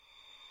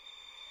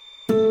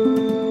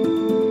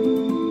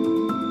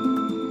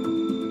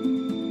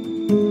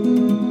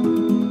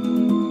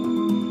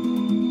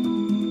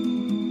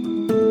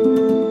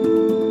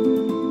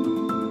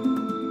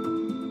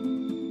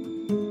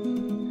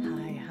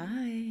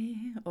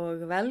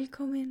og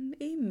velkomin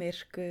í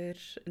myrkur.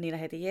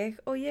 Nína heiti ég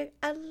og ég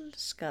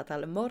elska að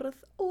tala um morð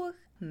og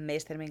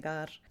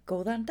misþyrmingar.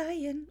 Góðan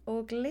daginn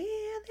og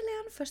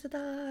gleðilegan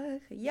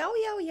föstudag. Já,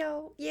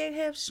 ég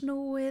hef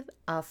snúið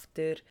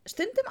aftur.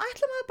 Stundum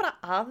ætla maður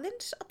bara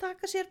aðeins að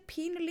taka sér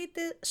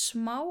pínulítið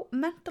smá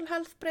mental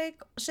health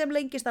break sem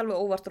lengist alveg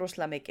óvart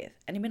rosalega mikið.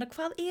 En ég meina,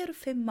 hvað eru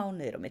 5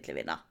 mánuðir á milli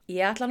vina?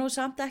 Ég ætla nú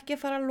samt ekki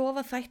að fara að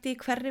lofa þætti í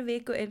hverri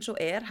viku eins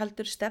og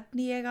heldur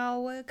stefni ég á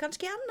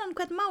kannski annan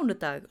hvern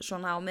mánudag,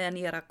 svona á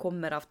meðan ég að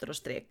koma mér aftur á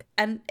strik.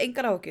 En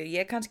engar áhyggjur,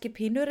 ég kannski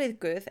pínu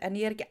riðguð en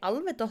ég ekki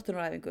alveg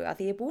dottunuræfingu að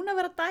því ég búin að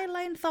vera að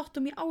dæla inn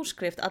þáttum í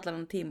áskrift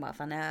allan tíma,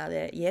 þannig að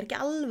ég ekki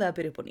alveg að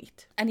byrja upp á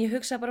nýtt. En ég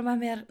hugsa bara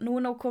með mér,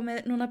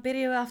 núna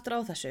byrjum við aftur á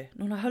þessu.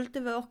 Núna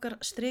höldum við okkar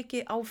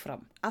striki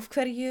áfram. Af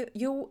hverju?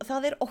 Jú,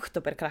 það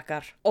október,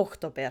 krakkar.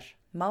 Október.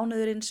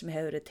 Mánuðurinn sem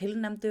hefur verið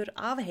tilnefndur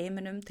af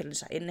heiminum til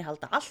þess að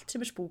innihalda allt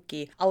sem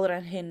spooky áður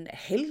en hinn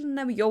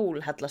heilnæm jól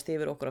hellast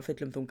yfir okkur á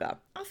fullum þunga.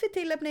 Af því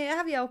tilefni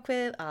hef ég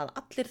ákveðið að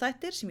allir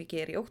þættir sem ég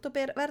ger í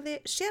október verði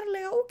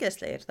sérlega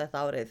ógeðslegir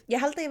þetta árið.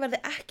 Ég held að ég verði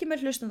ekki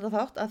með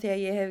hlustendaþátt af því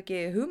að ég hef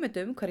ekki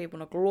hugmyndum hvar ég er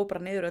búin að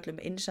glóbra niður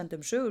öllum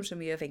innsendum sögum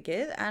sem ég hef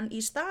fengið, en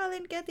í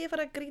staðinn get ég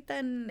fara að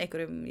grýta inn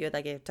einhverjum, ég veit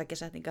ekki, 2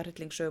 setningar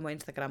hryllingssögum á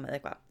Instagram eða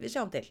eitthvað. Við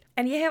sjáum til.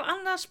 En ég hef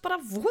annars bara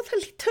voða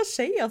lítið að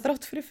segja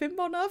þrátt fyrir 5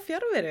 mánaða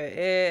fjarveru.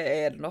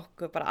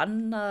 Nokkuð bara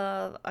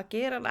annað að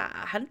gera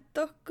að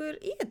henda okkur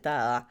í þetta?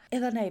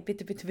 Eða nei,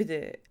 byttu,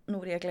 nú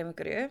er ég að gleyma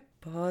einhverju.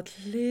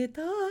 Bolli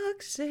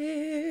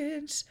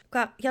dagsins.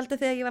 Hvað, héldu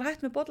þið að ég var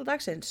hætt með bolli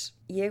dagsins?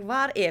 Ég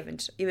var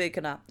efins, ég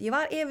viðurkenna. Ég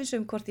var efins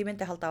hvort ég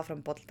myndi halda áfram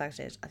bolli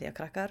dagsins af því að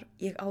krakkar,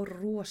 ég á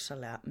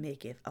rosalega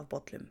mikið af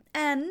bollum.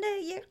 En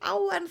ég á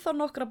ennþá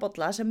nokkra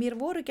bolla sem mér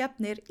voru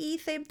gefnir í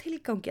þeim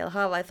tilgangi að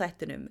hafa í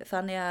þættinum.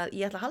 Þannig að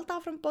ég ætla að halda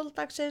áfram bolli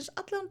dagsins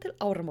allan til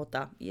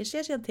áramóta. Ég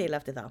sé síðan til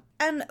eftir það.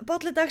 En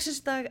bolli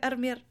dagsins dag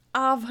mér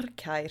afar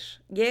kær.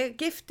 Ég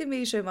gifti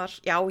mig í sumar.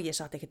 Já, ég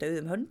satt ekki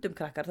auðum höndum,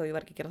 krakkar, þó ég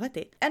var ekki að gera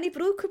þetta. En í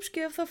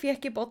brúðkaupsgjöf þá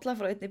fékk ég bolla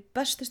frá einni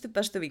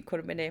bestu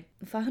vinkonu minni.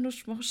 Það nú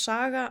smá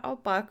saga á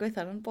bakvið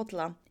þennan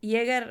bolla.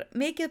 Ég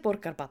mikið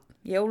borgarbarn.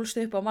 Ég ólst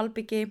upp á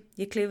malbyggi,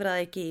 ég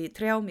klifraði ekki í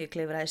trjám, ég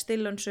klifraði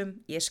stillönsum,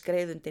 ég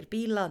skreið undir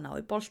bíla, ná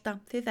í bolta,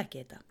 þið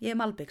þekki þetta. Ég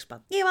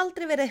malbyggsbarn. Ég hef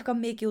aldrei verið eitthvað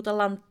mikið út á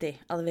landi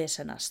að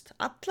vesenast.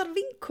 Allar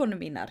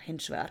vinkonum mínar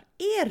hins vegar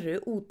eru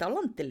út á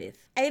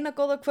landilið. Eina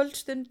góða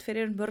kvöldstund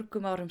fyrir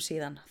mörgum árum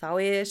síðan. Þá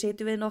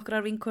sitjum við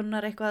nokkrar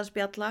vinkonunar eitthvað að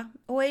spjalla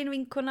og ein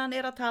vinkonan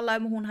að tala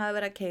hún hafi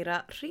verið að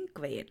keyra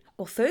hringveginn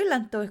og þau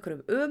lenda á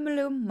einhverjum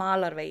ömurlegum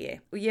malarvegi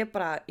og ég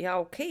bara, já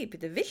ok,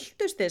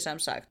 viltust þið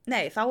sem sagt.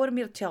 Nei, þá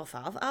mér að tjá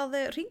það að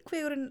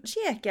hringvegurinn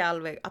sé ekki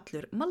alveg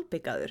allur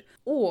malbyggaður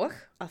og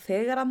að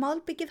þegar að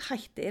malbyggið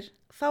hættir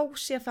þá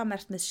sé það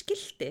merkt með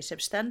skilti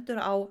sem stendur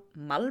á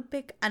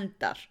malbygg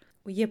endar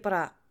og ég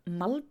bara,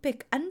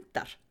 malbygg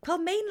endar?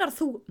 Hvað meinar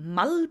þú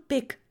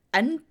malbygg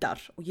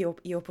endar? Og ég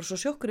var bara svo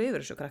sjokkur yfir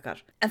þessu,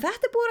 krakkar. En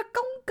þetta búið að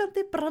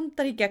gangandi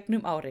brandar í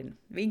gegnum árin.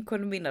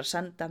 Vinkonum mínar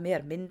senda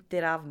mér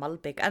myndir af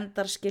malbygg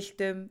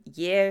endarskiltum.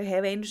 Ég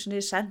hef einu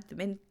sinni sendt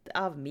mynd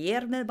af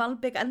mér með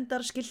malbygg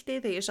endarskilti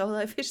þegar ég sá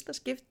það í fyrsta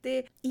skipti.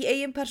 Í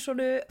eigin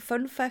persónu,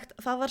 fun fact,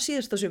 það var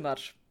síðasta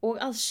sumar. Og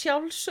að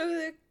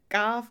sjálfsögðu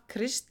gaf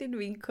Kristín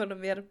vinkonu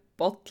mér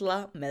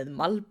bolla með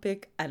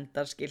malbygg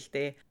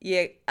endarskilti.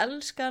 Ég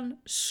elska hann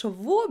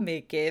svo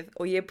mikið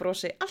og ég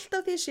brosi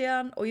alltaf því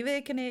síðan og ég veit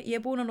ekki henni,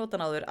 ég búin að nota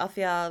hann áður af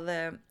því að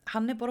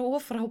hann bara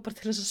ofrápar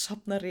til þess að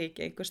safna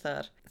ryki einhvers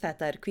staðar.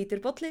 Þetta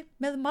hvítur bolli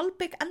með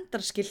malbygg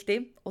endarskilti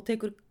og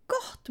tekur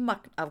gott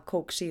magn af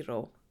Coke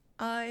Zero.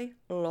 I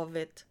love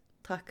it.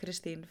 Takk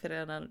Kristín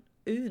fyrir hennan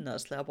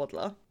unaðslega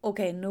bolla.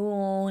 Ok,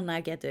 núna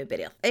getum við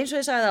byrjað. Eins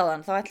og ég sagði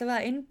áðan, þá ætlum við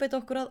að einbeita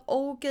okkur að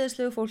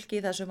ógeðslegu fólki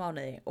í þessu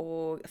mánuði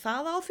og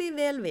það á því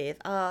vel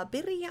við að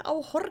byrja á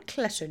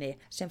horklessunni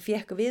sem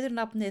fékk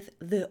viðurnafnið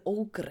The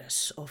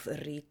Ogress of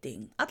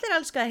Reading. Allir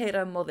elska að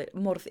heyra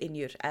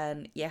morðinjur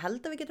en ég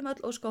held að við getum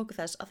öll óska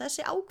okkur þess að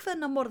þessi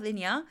ákveðna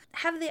morðinja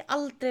hefði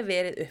aldrei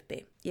verið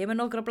uppi. Ég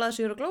með nokkra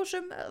blaðsíður og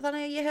glósum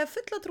þannig að ég hef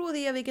fulla trú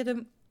því að við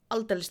getum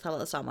aldeilis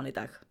talað saman í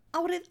dag.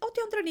 Árið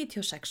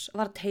 1896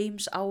 var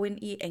Thames áin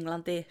í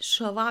Englandi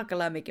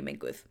svakalega mikið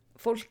menguð.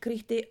 Fólk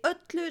grýtti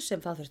öllu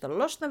sem það þurfti að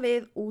losna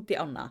við út í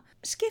ána.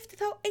 Skipti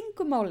þá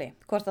engu máli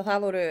hvort að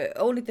það voru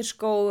ónýtir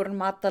skór,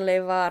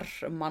 mataleifar,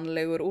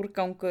 mannlegur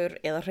úrgangur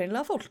eða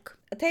hreinlega fólk.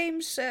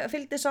 Thames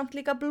fylgdi samt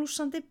líka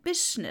blúsandi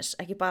business,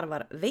 ekki bara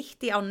var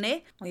veitt í ánni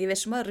og ég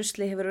vissum að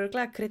rusli hefur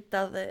örugglega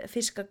kryddað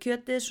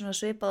fiskakjötið svona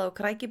svipað á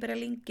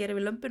krækiberjalyng gerir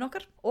við lömbin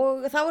okkar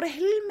og það voru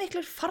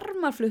heilmiklur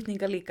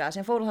farmaflutningar líka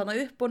sem fóru þarna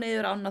upp og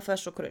niður ána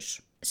þess og kruss.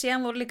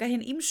 Síðan voru líka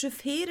hinn ýmsu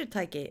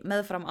fyrirtæki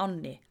meðfram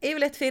ánni.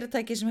 Yfirleitt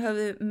fyrirtæki sem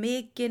höfðu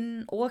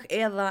mikinn og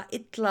eða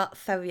illa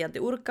þefjandi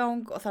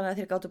úrgang og þannig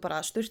að þeir gátu bara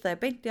sturtaði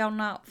beint í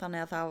ána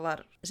þannig að það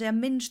var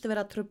minnst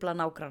verið að trufla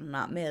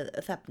nágranna með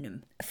þefnum.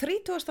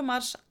 30.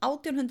 mars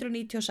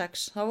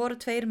 1896 þá voru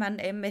 2 menn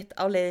einmitt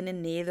á leiðinni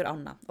niður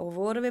ána og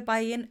voru við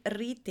bæinn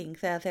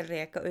Reading þegar þeir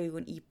reka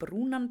augun í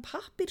brúnan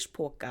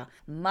pappírspoka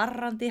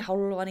marrandi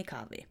hálfan í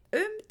kafi.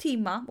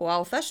 Tíma og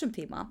á þessum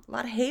tíma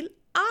var heil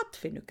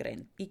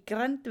atvinnugrein í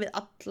grennd við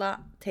alla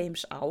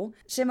Thames á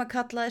sem að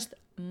kallaðist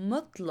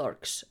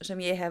mudlarks sem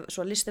ég hef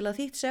svo listilega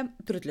þýtt sem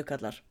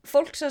drullukallar.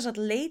 Fólk sem satt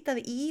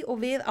leitaði í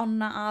og við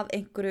ána af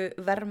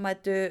einhverju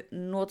verðmætu,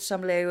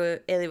 notsamlegu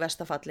eða í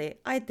verstafalli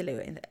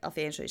ætilegu. Af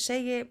því eins og ég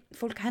segi,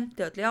 fólk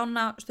hendi öll í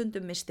ána,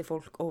 stundum misti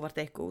fólk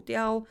óvart eitthvað út í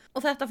á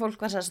og þetta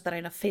fólk var sérst að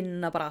reyna að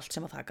finna bara allt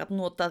sem að það gat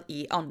notað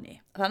í ánni.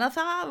 Þannig að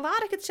það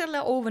var ekkert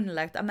sérlega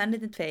óvinnilegt að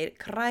mennirnir tveir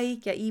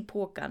krækja í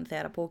pókan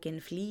þegar að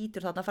pókin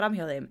flýtur þarna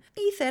framhjá þeim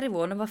í þeirri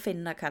vonum að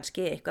finna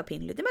kannski eitthvað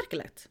pínlítið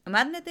merkilegt.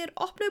 Mennirnir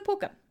opnuðu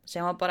pókan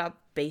sem var bara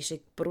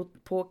basic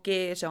brúnn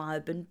póki sem hann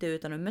hafði bundið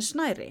utanum með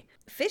snæri.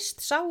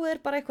 Fyrst sáu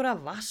þeir bara einhverja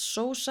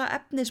vassósa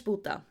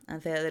efnisbúta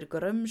en þegar þeir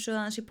grömsuðu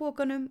aðeins í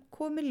pókanum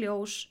kom í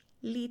ljós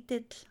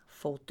lítill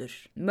fótur.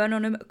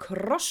 Mönnunum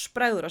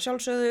krossbræður að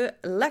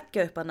sjálfsögðu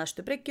leggja upp að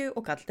næstu bryggju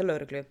og kalla til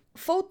lögreglu.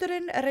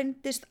 Fóturinn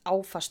reyndist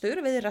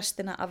áfastur við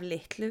restina af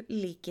litlu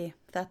líki.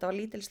 Þetta var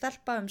lítil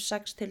stelpa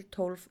 6 til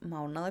 12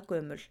 mánaða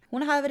gömul.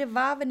 Hún hafði verið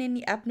vafin inn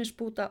í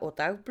efnisbúta og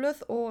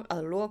dagblöð og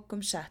að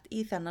lokum sett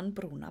í þennan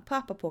brúna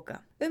pappapoka.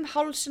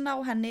 Hálsina á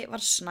henni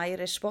var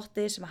snæri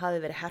spotti sem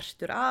hafði verið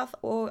hertur að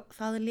og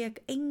það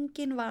lék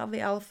engin vafi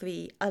á því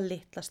að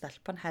litla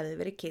stelpan hefði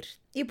verið kyrrt.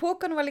 Í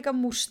pokan var líka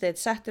múrsteinn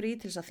settur í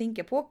til þess að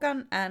þyngja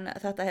pokan en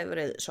þetta hefur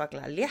verið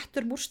svaklega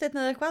léttur múrsteinn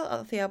eða eitthvað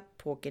af því að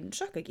pokin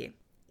sökk ekki.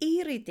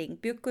 Í Reading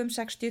bjuggu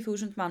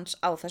 60.000 manns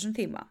á þessum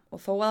tíma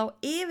og þó að á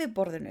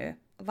yfirborðinu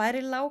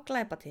væri lág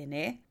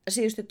glæpatíðni,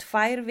 síðustu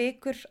 2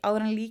 vikur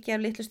áður en líki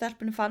af litlu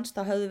stelpunum fannst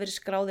þá höfðu verið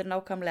skráðir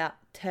nákvæmlega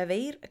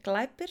 2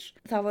 glæpir.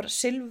 Það var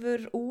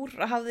silfur úr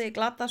hafði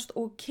glatast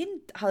og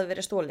kind hafði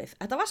verið stólið.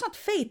 Þetta var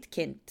samt feit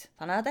kind,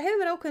 þannig að þetta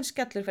hefur verið ákveðin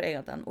skellur fyrir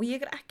eigandann og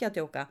ég er ekki að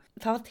djóka.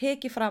 Það var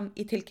tekið fram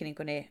í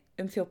tilkynningunni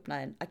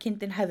þjófnaðinn að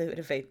kindin hefði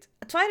verið feit.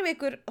 2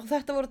 vikur og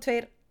þetta voru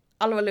 2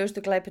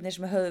 alvarlegustu glæpirnir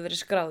sem höfðu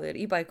verið skráðir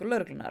í bækur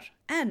lögreglunar.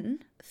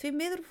 En því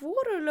miður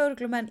voru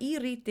lögreglumenn í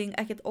Reading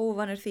ekkert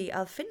óvanir því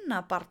að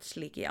finna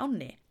barnslíki í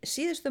ánni.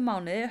 Síðustu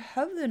mánuði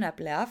höfðu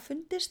nefnilega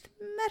fundist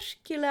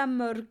merkilega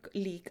mörg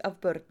lík af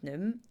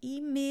börnum í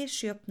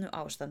misjöfnu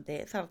ástandi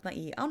þarna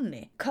í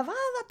ánni.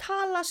 Hvaða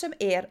tala sem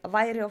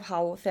væri of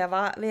há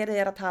þegar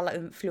verið að tala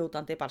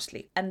fljótandi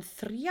barnslík. En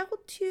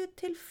 30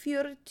 til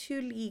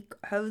 40 lík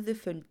höfðu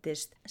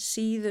fundist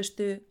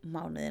síðustu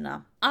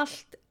mánuðina.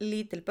 Allt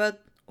lítil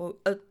börn og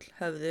öll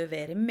höfðu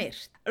verið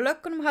myrt.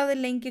 Löggunum hafði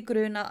lengi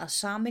grunað að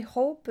sami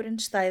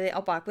hópurinn stæði á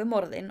bakvið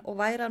morðin og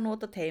væri að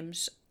nota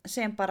Thames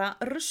sem bara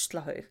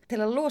ruslahaug til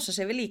að losa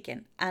sig við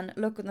líkin, en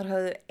löggunar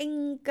höfðu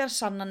engar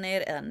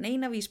sannanir eða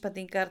neina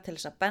vísbendingar til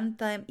þess að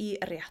benda þeim í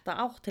rétta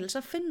átt til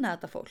þess að finna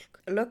þetta fólk.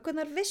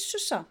 Löggunar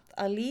vissu samt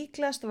að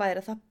líklegast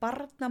væri það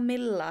barna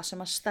Milla sem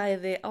að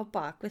stæði á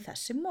bakvið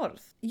þessi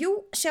morð. Jú,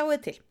 sjáuð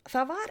til,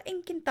 það var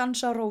engin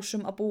dans á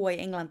rósum að búa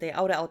í Englandi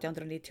árið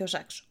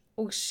 1896.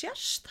 Og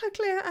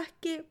sérstaklega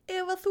ekki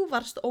ef að þú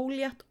varst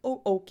ólétt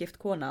og ógift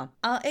kona.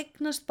 Að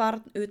eignast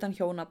barn utan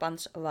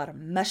hjónabands var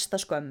mesta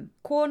skömm.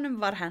 Konum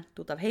var hent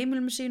út af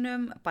heimilum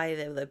sínum,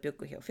 bæði ef þau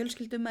bjuggu hjá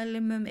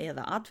fjölskyldumeðlimum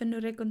eða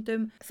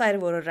atvinnureikundum.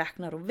 Þær voru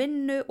reknar úr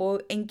vinnu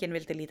og enginn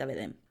vildi líta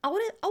við þeim.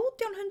 Árið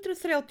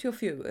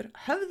 1834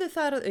 höfðu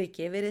þar að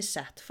auki verið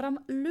sett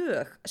fram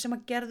lög sem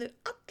að gerðu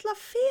alla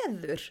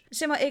feður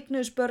sem að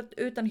eignuðust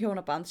börn utan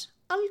hjónabands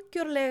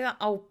algjörlega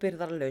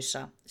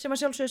ábyrgðarlausa, sem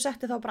að sjálfsögðu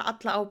setti þá bara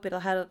alla ábyrgð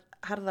að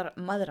herðar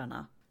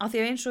mæðrana. Af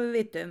því að eins og við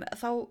vitum,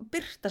 þá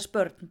birtast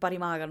börn bara í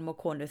maganum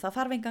á konu, það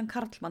þarf engan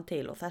karlmann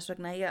til og þess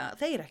vegna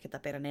þeir ekkert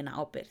að bera neina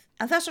ábyrgð.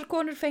 En þessar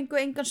konur fengu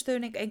engan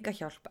stuðning, enga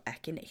hjálp,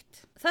 ekki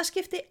neitt. Það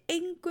skipti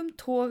engum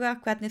toga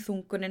hvernig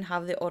þungunin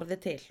hafði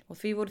orðið til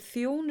og því voru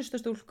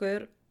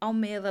þjónustustúlkur á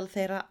meðal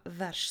þeirra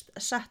verst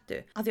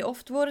settu. Af því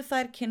oft voru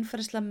þær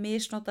kynferðislega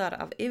misnotaðar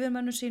af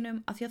yfirmönnum sínum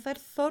af því að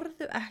þær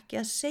þorðu ekki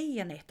að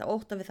segja neitt að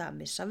ótta við það að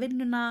missa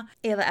vinnuna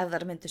eða ef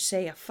þær myndu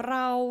segja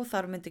frá,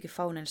 þar myndu ekki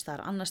fá neins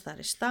þar annars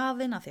þar í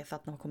staðinn af því að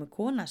þarna var komið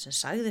kona sem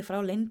sagði frá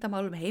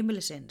leyndarmálum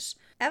heimilisins.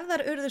 Ef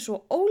þær urðu svo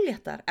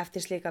óléttar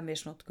eftir slíka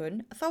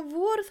misnotkun, þá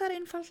voru þær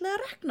einfaldlega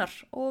reknar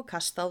og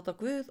kasta út á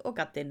Guð og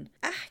gaddinn.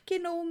 Ekki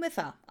nóg með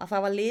það að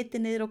það var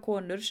litið niður á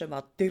konur sem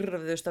að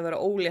dyrfðust að vera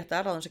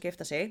óléttar á þess að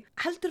gifta sig,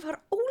 heldur var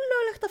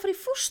ólöglegt að fara í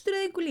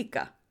fóstureyðingu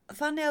líka.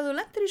 Þannig að þú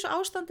lentir í svo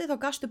ástandi þá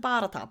gastu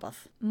bara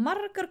tapað.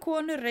 Margar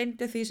konur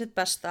reyndu því sitt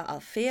besta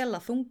að fela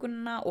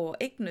þungunina og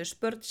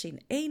eignuðust börn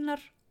sín einar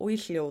og í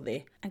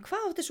hljóði. En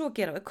hvað átti svo að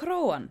gera við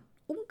króan?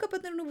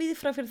 Ungabörn eru nú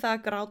víðfræg fyrir það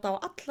að gráta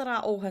á allra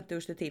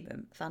óhentugustu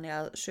tímum, þannig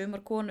að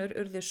sumar konur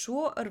urðu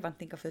svo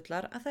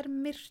örvæntingafullar að þær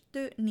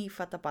myrtu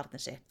nýfædda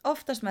barnið sitt.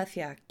 Oftast með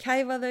því að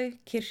kæfa þau,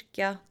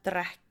 kyrkja,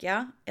 drekkja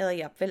eða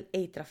jafnvel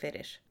eitra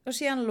fyrir. Og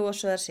síðan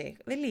losuðu þær sig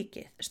við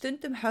líkið.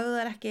 Stundum höfðu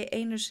þær ekki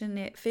einu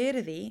sinni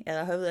fyrir því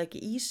eða höfðu ekki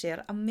í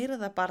sér að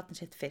myrða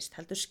barnið sitt fyrst,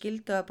 heldur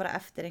skildu það bara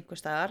eftir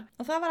einhver staðar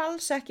og það var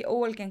alls ekki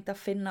óalgengt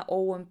að finna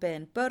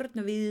óumbeðin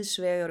börn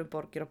víðsvegar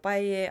borgir og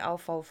bæi á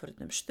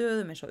fáförnum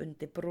stöðum eins og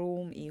undir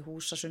brúm, í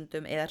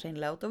húsasundum eða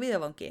hreinlega út á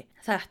víðavangi.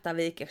 Þetta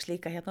viðgekst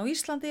líka hérna á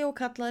Íslandi og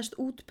kallaðist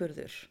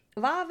útburður.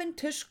 Vafin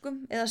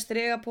tuskum eða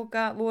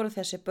stregapoka voru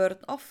þessi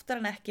börn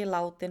oftar en ekki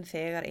látin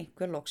þegar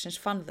einhver loksins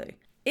fann þau.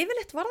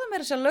 Yfirleitt var það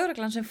meira þess að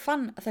lögreglan sem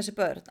fann þessi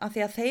börn af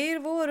því að þeir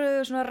voru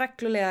svona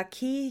reglulega að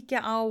kíkja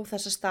á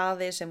þessa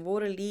staði sem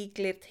voru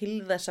líklir til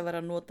þess að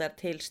vera notaðir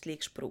til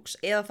slíks brúks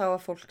eða þá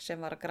að fólk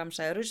sem var að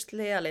gramsa í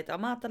rusli að leita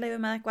á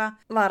matarleifum eða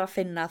eitthvað var að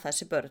finna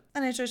þessi börn.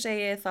 En eins og ég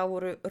segi þá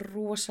voru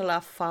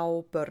rosalega fá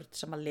börn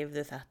sem að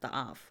lifðu þetta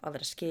af að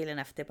vera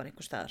skilin eftir bara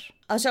einhver staðar.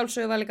 Að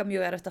sjálfsögðu var líka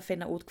mjög erfitt að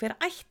finna út hver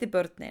ætti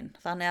börnin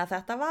þannig að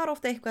þetta var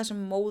ofta eitthvað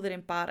sem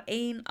móðirin bar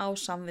ein á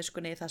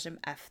samviskunni það sem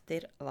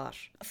eftir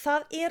var.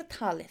 Það er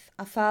talið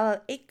að það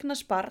að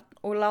eignast barn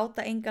og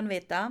láta engan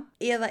vita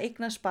eða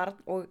eignast barn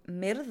og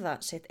myrða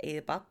sitt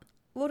eigið barn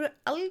voru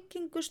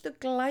algengustu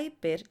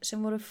glæpir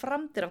sem voru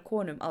framdir af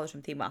konum á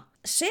þessum tíma.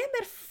 Sem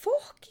er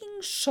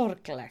fucking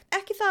sorglegt.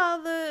 Ekki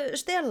það að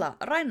stela,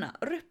 ræna,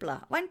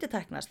 rupla,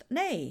 vænditeknast.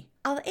 Nei,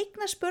 að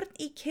eignast börn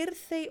í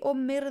kyrrþey og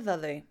myrða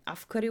þau.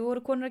 Af hverju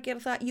voru konur að gera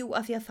það? Jú,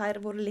 af því að þær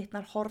voru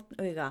litnar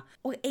hornauga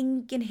og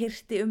enginn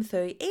hirti um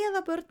þau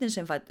eða börnin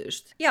sem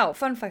fættust. Já,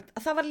 fun fact,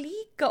 að það var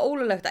líka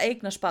ólöglegt að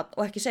eignast barn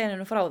og ekki segja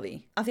henni frá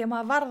því. Af því að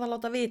maður varð að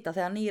láta vita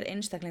þegar nýr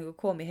einstaklingur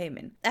kom í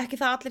heiminn. Ekki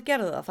það allir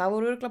gerðu það. Það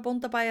voru örugglega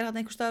bóndabæir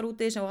þarna einhvers staðar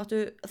úti sem áttu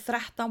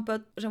 13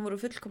 börn sem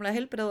voru fullkomlega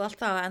heilbrigð og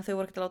allt það en þau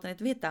voru ekkert að láta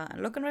neitt vita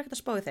en löggan var ekkert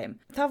að spá í þeim.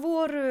 Það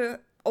voru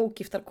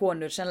ógiftar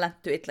konur sem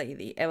lentu illa í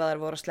því ef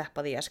þær voru að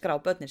sleppa því að skrá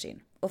börnin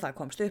sín og það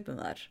komst upp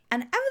þær.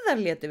 En ef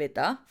þær létu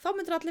vita, þá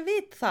myndir allir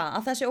vita það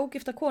að þessi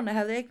ógifta kona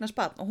hefði eignast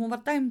barn og hún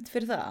var dæmd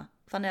fyrir það.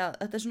 Þannig að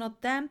þetta er svona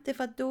damned if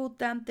I do,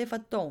 damned if I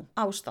don't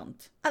ástand.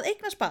 Að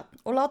eignast barn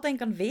og láta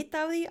engan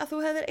vita af því að þú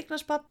hefðir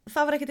eignast barn,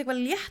 það var ekkert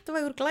eitthvað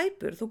léttvægur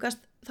glæpur.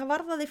 Það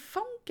varðaði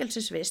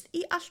fangelsisvist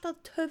í alltaf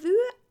 2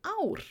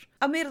 ár.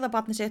 Að myrða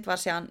barni sitt var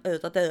síðan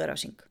auðvitað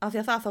dauðarefsing. Af því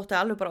að það þótti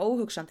alveg bara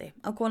óhugsandi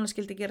að konan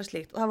skildi gera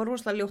slíkt og það var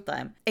rosalega ljótt að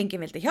þeim.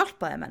 Enginn vildi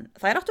hjálpa þeim en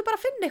þær áttu bara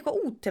að finna eitthvað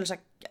út til þess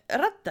að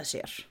redda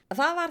sér.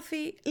 Það var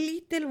því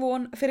lítil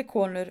von fyrir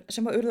konur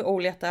sem að urðu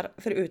óléttar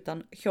fyrir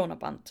utan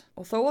hjónaband.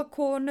 Og þó að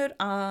konur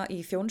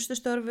í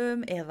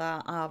þjónustustörfum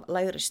eða af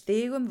lægri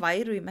stigum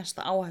væru í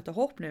mesta áhættu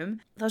hópnum,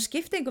 það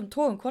skipti engum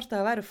togum hvort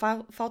það væru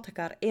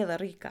fátækar eða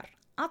ríkar.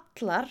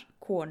 Allar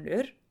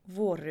konur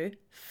voru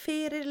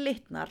fyrir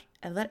litnar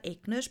ef þær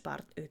eignuðust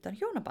barn utan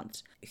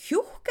hjónabands.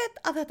 Hjúkett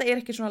að þetta er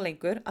ekki svona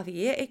lengur að því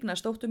ég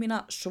eignaðist dóttur mína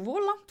svo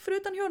langt fyrir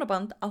utan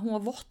hjónaband að hún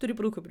var vottur í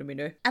brúðkaupinu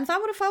mínu. En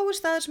það voru fáir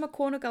staðir sem að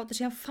konur gátu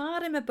síðan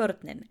farið með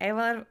börnin ef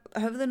þær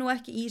höfðu nú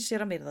ekki í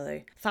sér að myrða þau.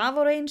 Það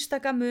voru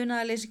einstaka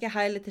munaðarleysingja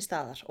hæli til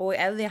staðar og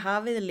ef þið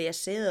hafið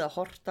lesið eða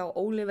hort á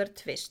Oliver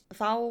Twist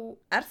þá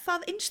er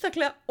það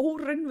einstaklega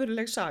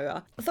óraunveruleg saga.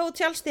 Þó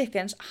Charles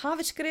Dickens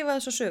hafi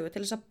skrifað þessa sögu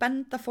til þess að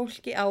benda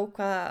fólki á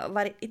hvað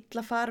væri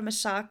illa farið með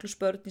saklaus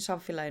börn í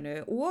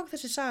samfélaginu og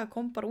þessi saga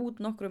kom bara út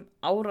nokkrum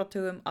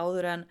áratugum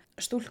áður en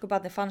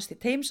stúlkubarnið fannst í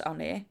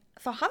Thames-áni,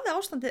 þá hafði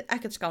ástandið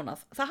ekkert skánað.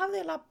 Það hafði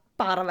eiginlega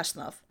bara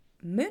versnað.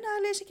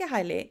 Munaðarleysingja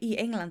hæli í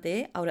Englandi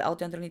árið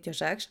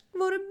 1896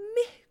 voru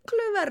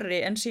miklu verri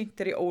en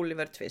sýntir í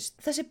Oliver Twist.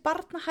 Þessi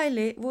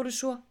barnahæli voru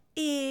svo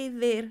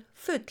yfir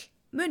full.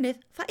 Munið,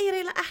 það er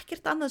eiginlega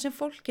ekkert annað sem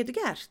fólk getur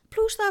gert.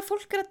 Plús það að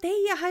fólk er að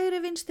deyja hægri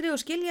vinstri og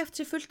skilja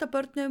eftir sér fullt af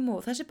börnum og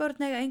þessi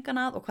börn eiga engan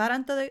að og hvar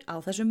enda þau? Á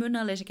þessu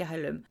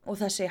munaðarleysingjahælum. Og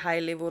þessi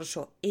hæli voru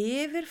svo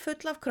yfir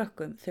full af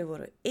krökkum. Þau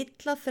voru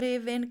illa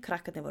þrifin,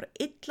 krakkarnir voru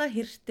illa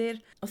hirtir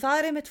og það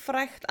er einmitt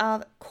frægt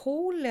að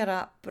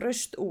kólera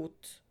braust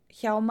út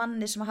hjá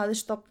manni sem hafði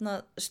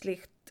stofnað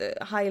slíkt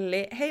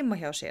hæli heima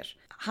hjá sér.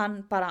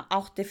 Hann bara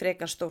átti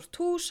frekar stórt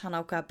hús, hann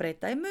ákvað að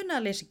breyta í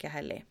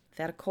munaðarleysingjahæli.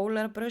 Þegar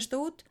kólera braust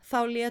út,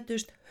 þá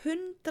létust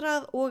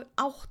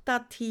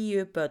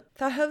 180 börn.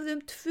 Það höfðu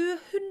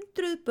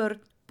 200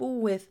 börn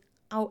búið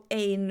á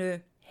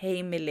einu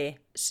heimili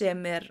sem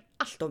er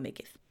allt of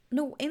mikið.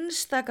 Nú,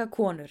 einstaka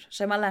konur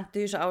sem að lentu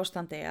í þessu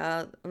ástandi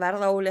að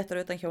verða óléttar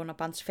utan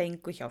hjónabands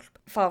fengu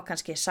hjálp. Fá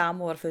kannski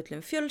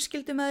samúðarfullum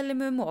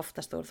fjölskyldumeðlimum og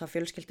oftast voru það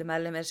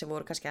fjölskyldumeðlimir sem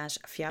voru kannski aðeins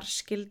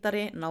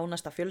fjarskildari,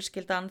 nánasta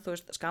fjölskyldan,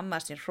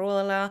 skammaðist sín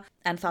hróðalega.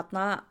 En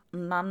þarna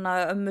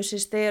Nanna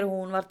ömmusystir,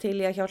 hún var til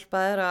í að hjálpa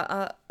þér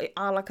að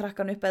ala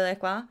krakkan upp eða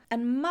eitthvað.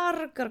 En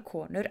margar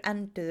konur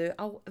enduðu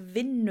á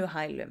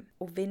vinnuhælum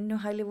og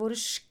vinnuhæli voru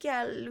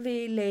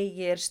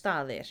skelfilegir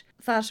staðir.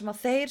 Þar sem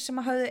að þeir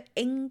sem að höfðu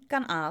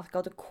engan að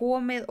gátu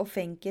komið og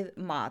fengið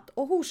mat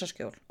og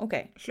húsaskjól.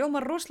 Ok,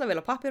 hljómar rosalega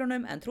vel á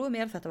pappírunum en trúðu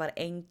mér þetta var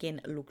engin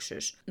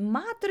lúxus.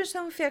 Maturinn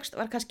sem hún fékkst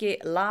var kannski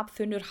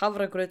labþunnur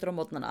havragrautur á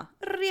mótnana.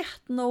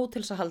 Rétt nóg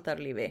til þess að halda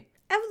þér lífi.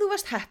 Ef þú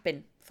varst heppin,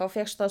 þá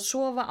fékkstu að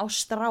sofa á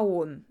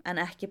stráum en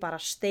ekki bara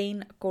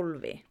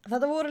steingólfi.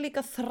 Þetta voru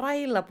líka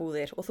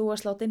þrælabúðir og þú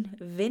varst látin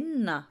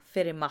vinna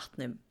fyrir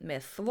matnum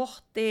með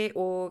þvotti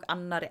og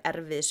annari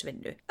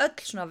erfiðisvinnu.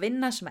 Öll svona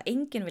vinna sem að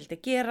enginn vildi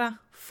gera,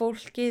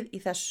 fólkið í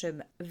þessum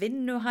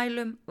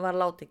vinnuhælum var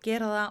látið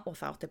gera það og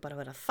það átti bara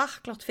að vera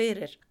þakklátt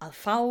fyrir að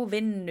fá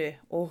vinnu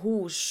og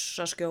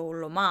húsaskjól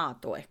og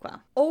mat og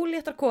eitthvað.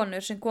 Óléttar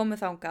konur sem komu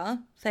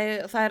þangað,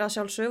 þær að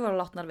sjálfsög voru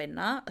látnar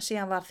vinna,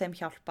 síðan var þeim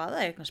hjálpað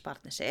að eignast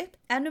barnið sitt,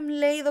 en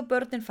leið og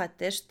börnin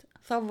fættist,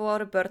 þá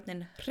voru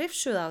börnin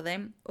hrifsuð af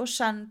þeim og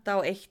send á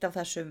eitt af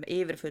þessum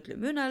yfirfullu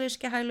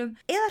munaðarleyskihælum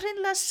eða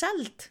hreinlega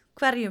seld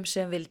hverjum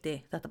sem vildi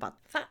þetta barn.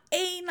 Það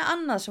eina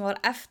annað sem var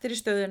eftir í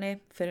stöðunni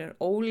fyrir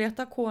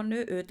ólétta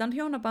konu utan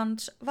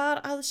hjónabands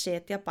var að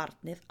setja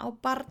barnið á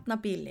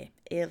barnabíli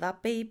eða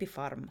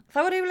babyfarm.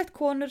 Það var yfirleitt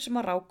konur sem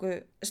að ráku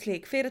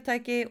slík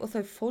fyrirtæki og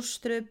þau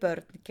fóstruðu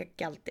börn gegn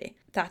gjaldi.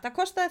 Þetta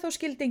kostaði þó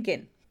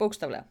skildingin.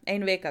 Bókstaflega,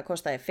 1 vika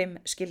kostaði 5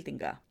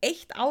 skildinga.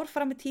 1 ár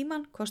fram í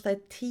tíman kostaði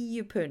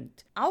 10 pund.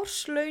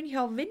 Árslaun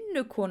hjá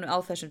vinnukonu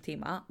á þessum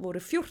tíma voru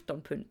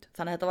 14 pund,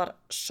 þannig að þetta var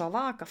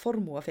svaka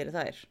formúa fyrir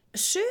þær.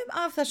 Sum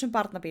af þessum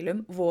barnabílum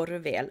voru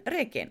vel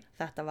rekin.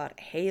 Þetta var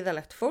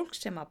heiðalegt fólk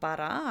sem að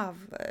bara af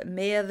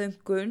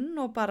meðumgun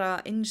og bara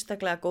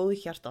einstaklega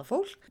góðhjartað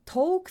fólk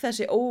tók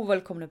þessi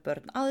óvelkomnu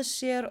börn að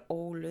sér,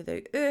 ólu þau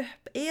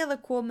upp eða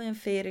komið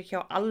fyrir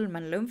hjá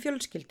almennlegum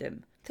fjölskyldum.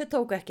 Þau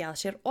tóku ekki að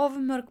sér of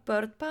mörg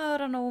börn,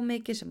 bara nógu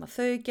mikið sem að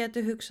þau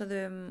getu hugsað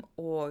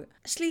og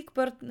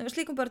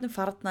slíkum börnum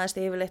farnaðist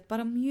yfirleitt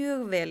bara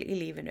mjög vel í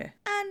lífinu.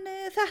 En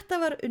þetta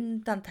var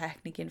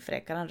undantekningin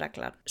frekar en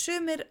reglan.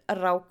 Sumir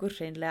ráku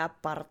hreinlega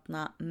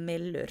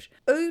barnamillur.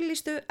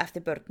 Auglýstu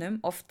eftir börnum,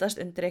 oftast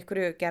undir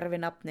einhverju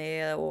gerfinafni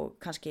og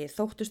kannski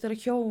þóttust þeirra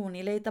hjón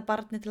í leita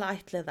barni til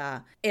að ættleiða.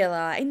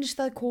 Eða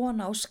einstæð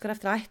kona óskar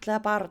eftir að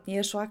ættleiða barn,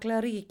 ég er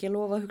svaklega rík, ég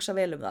lofa að hugsa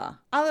vel um það.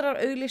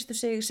 Aðrar auglýstu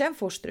sig sem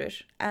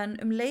fóstrur, en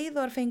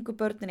leiðar fengu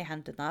börnin í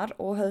hendurnar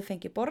og höfðu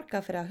fengið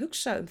borgað fyrir að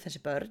hugsa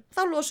þessi börn,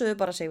 þá losuðu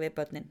bara sig við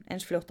börnin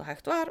eins fljótt og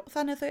hægt var og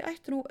þannig að þau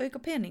ættu nú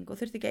auka pening og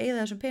þurfti ekki að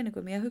eyða þessum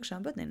peningum í að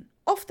hugsa börnin.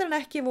 Oftar en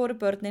ekki voru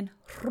börnin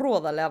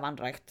hroðalega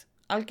vanrækt.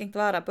 Algengt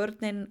var að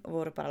börnin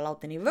voru bara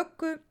látin í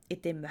vöggu, í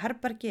dimmu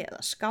herbergi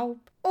eða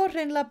skáp og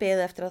hreinlega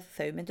beðið eftir að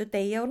þau myndu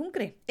deyja úr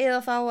hungri. Eða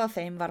þá að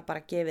þeim var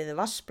bara gefið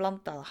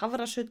vassblandaða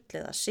hafrasull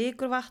eða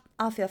sykurvatn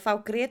af því að þá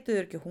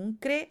grétuðu ekki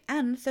hungri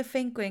en þau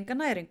fengu enga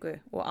næringu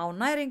og á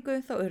næringu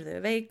þá urðu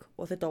þau veik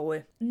og þau dóu.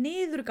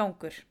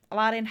 Niðurgangur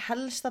var ein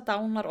helsta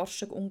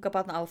dánarorsök unga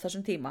barna á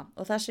þessum tíma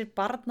og þessir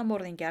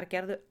barnamorðingjar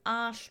gerðu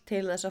allt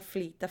til þess að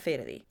flýta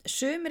fyrir því.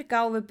 Sumir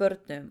gáfu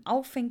börnum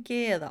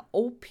áfengi eða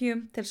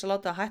ópíum til þess að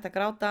láta það hætta að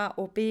gráta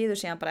og biðu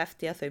síðan bara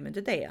eftir að þau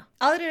myndu deyja.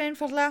 Aðrir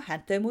einfaldlega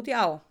hentuðum út í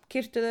á,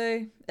 kyrtu þau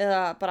eða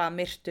bara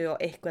myrtu á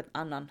einhvern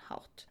annan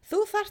hátt. Þú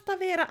þarft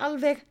að vera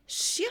alveg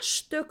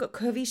sérstök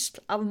kvísl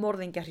af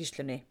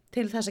morðingjarhýslunni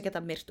til þess að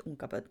geta myrt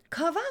unga börn.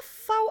 Hvað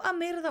þá að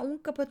myrða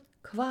unga börn?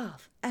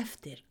 Hvað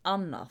eftir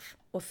annað?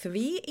 Og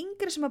því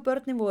yngri sem að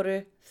börnin voru,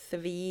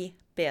 því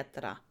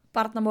betra.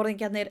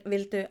 Barnamorðingjarnir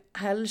vildu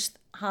helst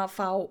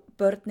hafa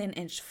börnin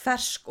eins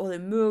fersk og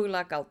þau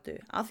mögulega gátu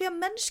af því að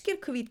mennskir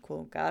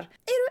hvítkuðungar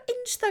eru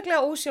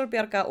einstaklega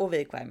ósjálfbjarga og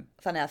viðkvæm.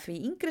 Þannig að því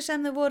yngri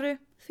sem þau voru,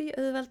 því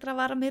auðveldra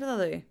var að myrða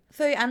þau.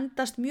 Þau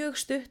endast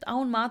mjög stutt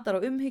án matar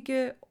og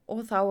umhyggju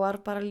og þá var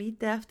bara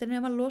lítið eftir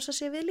nema að losa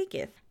sig við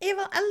líkið. Ef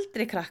að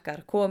eldri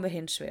krakkar komu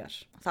hins vegar,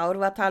 þá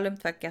erum við að tala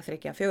 2,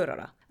 3, 4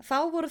 ára. Þá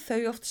voru þau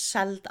oft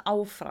seld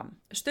áfram.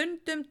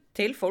 Stundum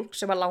til fólk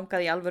sem var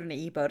langað í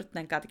alvörunni í börn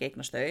en gat ekki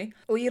eignast þau.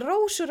 Og í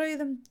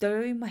rósurauðum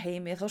drauma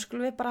heimi þá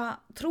skulum við bara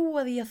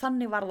trúa því að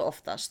þannig var það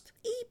oftast.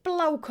 Í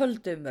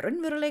bláköldum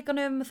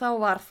raunveruleikanum þá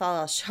var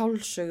það að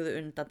sjálfsögðu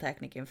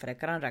undantekningin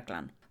frekar en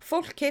reglan.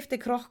 Fólk keypti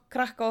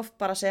krakka oft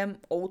bara sem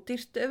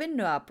ódýrt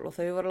vinnuafl og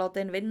þau voru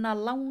látin vinna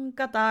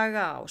langa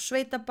daga á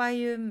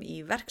sveitabæjum,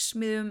 í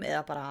verksmiðjum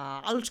eða bara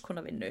alls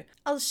konar vinnu.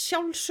 Að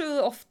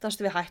sjálfsögðu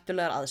oftast við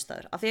hættulegar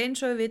aðstæður. Af því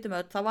eins og við vitum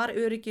öll, það var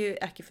öryggi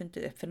ekki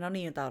fundið upp fyrir á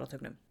 9.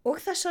 áratugnum. Og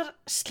þessar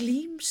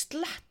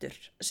slímslettur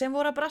sem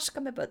voru að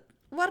braska með börn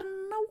var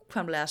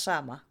nákvæmlega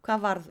sama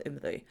hvað varð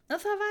þau. En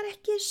það var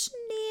ekki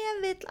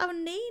snefill af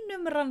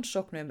neinum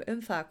rannsóknum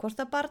það hvort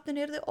að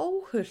barnin yrði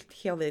óhult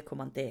hjá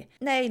viðkomandi.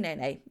 Nei,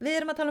 við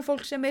erum að tala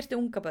fólk sem myrti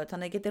unga börn,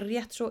 þannig að getur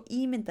rétt svo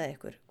ímyndað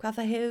ykkur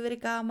hvað það hefur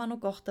verið gaman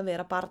og gott að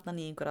vera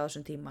barnanýðingur á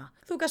þessum tíma.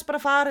 Þú gast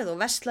bara farið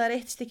og veslaðir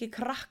 1 stykki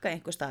krakka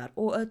einhvers staðar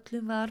og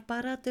öllum var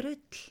bara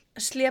drull.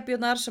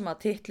 Slepjurnar sem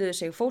að titluðu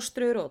sig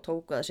fóstrur og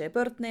tókuðu sig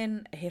börnin,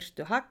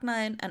 hirtu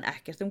hagnaðinn en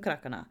ekkert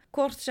krakkana.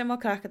 Hvort sem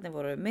að krakkarnir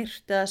voru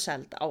myrt eða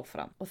seld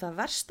áfram. Og það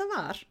versta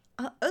var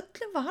að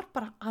öllum var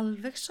bara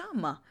alveg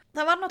sama.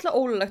 Það var náttúrulega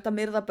ólöglegt að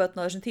myrða börn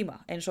á þessum tíma,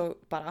 eins og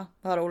bara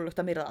það var ólöglegt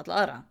að myrða alla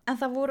aðra. En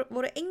það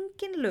voru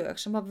engin lög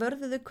sem að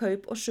vörðuðu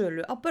kaup og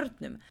sölu á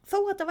börnum, þó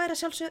að þetta væri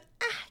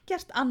sjálfsög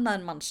ekkert annað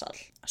en mannsal.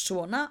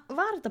 Svona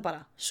var þetta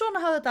bara,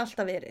 svona hafði þetta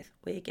alltaf verið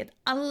og ég get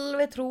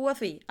alveg trúa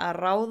því að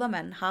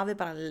ráðamenn hafi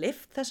bara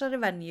lyft þessari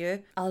venju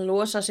að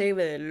losa sig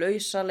við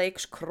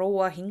lausaleiks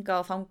króa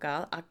hingað og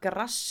þangað að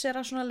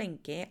grassera svona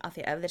lengi að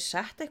því ef þeir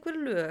sett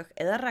eitthvað lög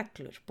eða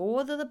reglur,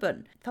 boð eða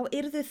bönn, þá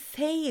yrðu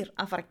þeir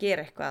að fara að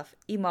gera eitthvað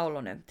í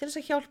málunum til þess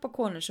að hjálpa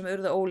konur sem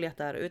urðu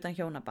óléttar utan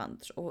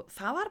hjónabands og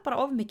það var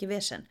bara of mikið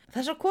vesen.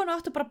 Þessar konur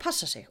áttu bara að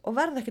passa sig og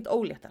verða ekkert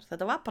óléttar,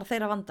 þetta var bara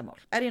þeirra vandamál.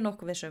 Er ég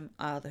nokkuð viss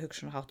að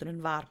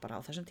hugsunarháttunin var bara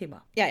á þessum tíma?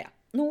 Jæja,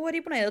 nú er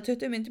ég búin að eyða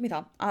 20 myndum í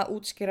það að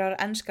útskýrar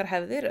enskar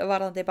hefðir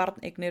varðandi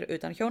barneignir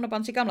utan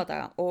hjónabands í gamla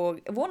daga og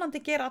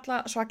vonandi gera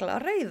alla svakalega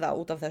reiða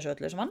út af þessu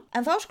öllu saman.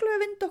 En þá skulum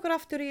við vinda okkur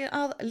aftur í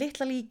að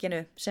litla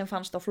líkinu sem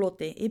fannst á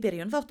floti í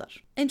byrjun þáttar.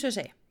 Eins og ég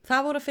segi,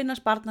 Það voru að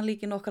finnast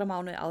barnalíki nokkra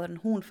mánuði áður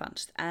en hún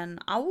fannst, en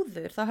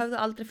áður þá höfðu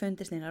aldrei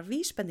fundist neinar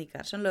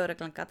vísbendingar sem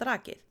lögreglan gat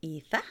rakið.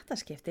 Í þetta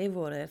skipti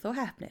voru þeir þó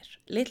heppnir.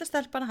 Litla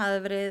stelpan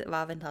hafði verið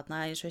vafin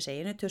þarna eins og ég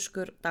seginu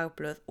tuskur,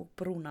 dagblöð og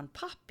brúnan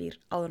pappír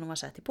áður hún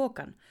var sett í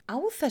pokan. Á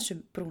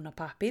þessum brúna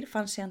pappír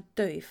fannst síðan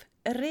dauf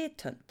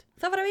rithönd.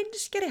 Það var af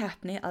einskeri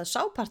heppni að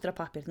sápartur af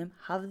pappírnum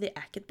hafði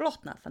ekkert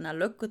blotnað, þannig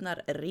að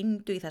löggurnar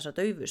rýndu í þessa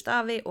daufu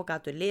stafi og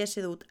gátu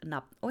lesið út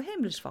nafn og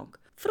heimilisfang.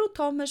 Frú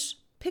Thomas,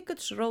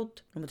 Pickett's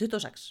Road, nr.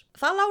 26.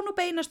 Það lá nú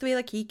beinast við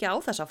að kíkja á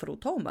þessa frú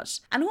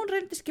Thomas, en hún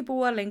reyndist ekki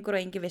búa lengur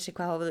og engin vissi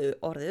hvað hafði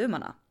orðið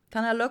hana.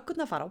 Þannig að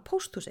löggurnar fara á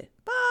pósthúsið,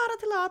 bara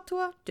til að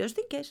athuga, just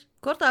in case,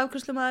 hvort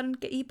afgreiðslumaðurinn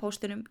í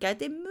póstinum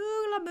gæti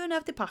mögulega muni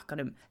eftir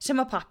pakkanum sem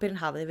að pappirinn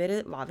hafði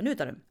verið vafinn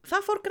utanum.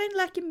 Það fór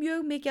greinilega ekki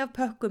mjög mikið af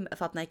pökkum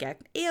þarna í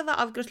gegn eða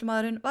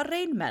afgreiðslumaðurinn var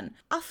reynmenn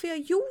af því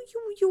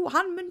að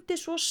hann mundi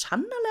svo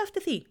sannarlega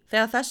eftir því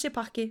þegar þessi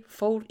pakki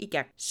fór í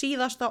gegn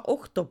síðasta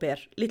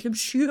október, litlum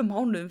 7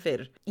 mánuðum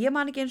fyrr. Ég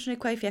man ekki eins og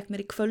hvað ég fekk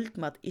mér í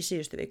kvöldmat í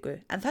síðustu viku,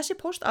 en þessi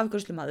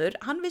póstafgreiðslumaður,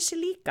 hann vissi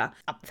líka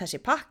að þessi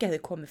pakki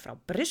hefði komið frá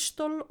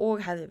Bristol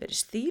og hefði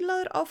verið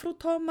stílaður á frú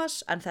Thomas,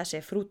 en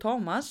þessi frú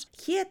Thomas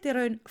héti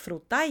raun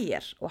frú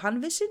Dyer og hann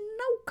vissi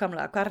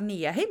nákvæmlega hvar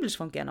nýja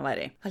heimilisfangi hana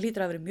væri. Það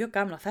hlýtur að vera mjög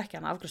gamla að þekkja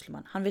hann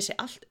afgreiðslumann. Hann vissi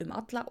allt um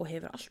alla og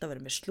hefur alltaf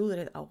verið með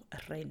slúðrið á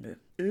hreinu.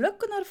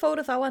 Löggunar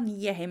fóru þá að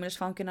nýja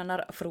heimilisfangin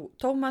hennar frú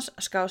Thomas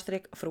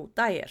 / frú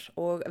Dyer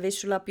og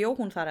vissulega bjó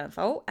hún þar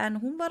ennþá, en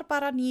hún var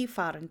bara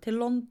nýfarin til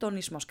London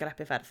í smá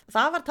skreppiferð.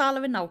 Það var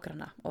talað við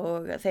nágranna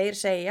og þeir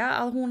segja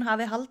að hún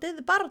hafi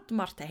haldið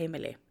barnmargt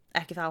heimili.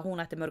 Ekki það að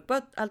hún ætti mörg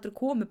börn, heldur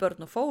komu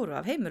börn og fóru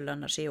af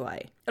heimilunnar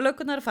síðan.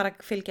 Löggunar fara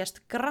að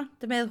fylgjast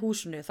grannt með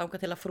húsinu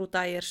þangað til að frú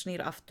Dyer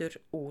snýr aftur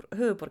úr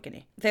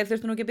höfuborginni. Þeir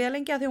þurftu nú ekki beða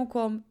lengi að því hún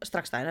kom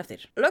strax daginn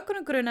eftir.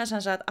 Löggunum grunaði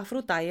sem sagt að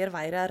frú Dyer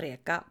væri að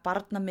reka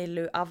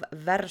barnamillu af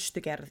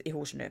verstu gerð í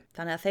húsinu.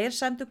 Þannig að þeir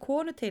sendu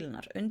konu til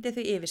hennar undir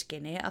því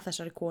yfirskinni að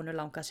þessari konu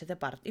langaði að setja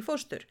barn í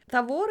fóstur.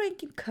 Það voru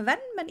engin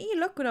kvenmenn í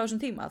löggunni á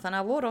þessum tíma,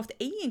 þannig að voru oft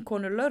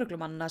eiginkonur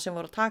lögreglumannanna sem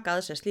voru að taka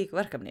að sér slík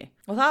verkefni.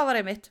 Og það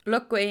var einmitt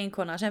löggu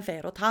eiginkona sem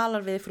fer og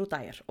talar við frú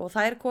Dyer og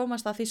þær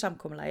komast að því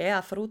samkomulagi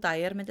að frú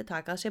Dyer myndi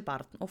taka að sér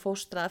barn og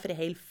fóstraða fyrir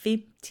heil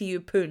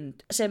 50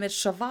 pund sem er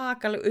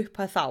svakaleg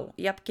upphæð þá,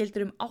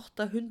 jafngildir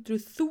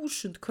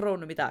 800.000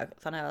 krónum í dag,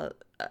 þannig að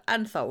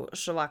ennþá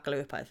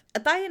svakaleg upphæð.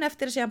 Daginn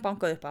eftir er síðan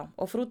bankað upp á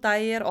og frú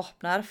Dyer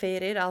opnar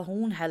fyrir að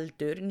hún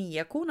heldur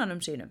nýja kúnanum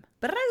sínum.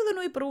 Bregðu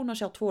nú í brún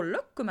að sjá 2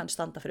 löggumenn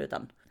standa fyrir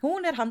utan.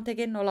 Hún er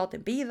handtekinn og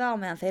látin bíða á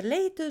meðan þeir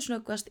leituðu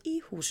snöggvast í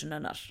húsinu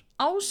hennar.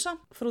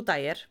 Ásamt frú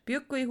Dyer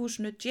bjuggu í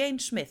húsinu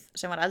Jane Smith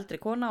sem var eldri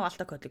kona og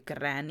alltaf kölluð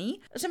Granny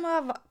sem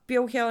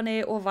bjó hjá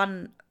henni og vann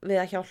við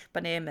að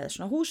hjálpa henni með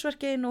svona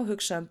húsverkin og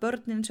hugsa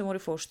börnin sem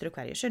voru í fóstru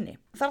hverju sinni.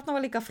 Þarna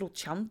var líka frú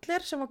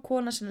Chandler sem var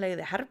kona sem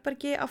leigði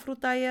herbergi af frú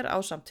Dyer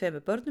ásamt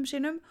 2 börnum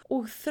sínum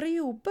og 3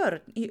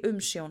 börn í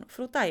umsjón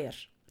frú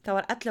Dyer. Það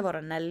var 11 ára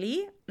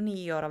Nellie,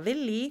 9 ára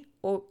Willie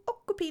og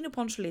okkur pínu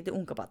ponsulíti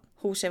unga barn.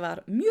 Húsið var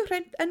mjög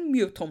hreint en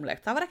mjög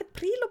tómlegt. Það var ekkert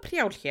príl og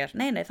prjál hér.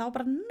 Nei, það var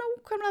bara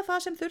nákvæmlega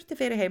það sem þurfti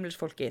fyrir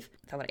heimilisfólkið.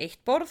 Það var 1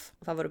 borð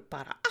og það voru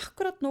bara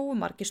akkurat nógu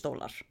margir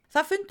stólar.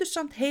 Það fundust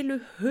samt heilu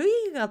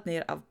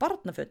haugarnir af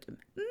barnafötum.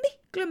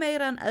 Miklu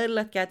meira en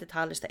eðlilegt gæti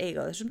talist að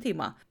eiga á þessum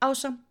tíma.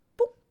 Ásamt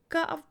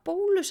af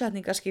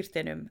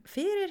bólusetningaskírteinum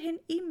fyrir hinn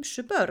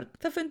ýmsu börn.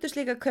 Það fundust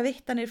líka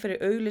kvittanir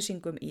fyrir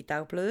auglýsingum í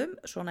dagblöðum,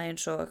 svona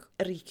eins og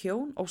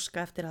ríkjón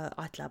óska eftir að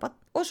ætlaða barn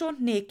og svo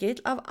hnykill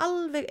af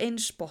alveg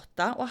eins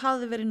spotta og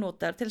hafði verið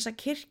notaður til þess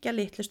að kyrkja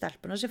litlu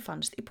stelpuna sem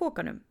fannst í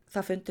pokanum.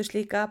 Það fundust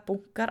líka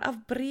bunkar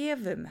af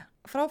bréfum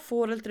frá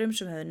foreldrum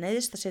sem hefðu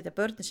neyðst að setja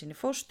börnin sín í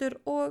fóstur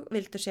og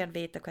vildu síðan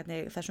vita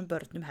hvernig þessum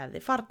börnum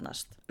hefði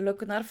farnast.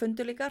 Löggunar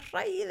fundu líka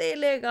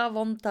hræðilega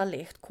vonda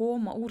lykt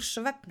koma úr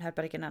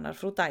svefnherbergin hennar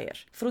frú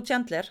Dyer. Frú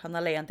Chandler, hann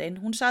að leigjandinn,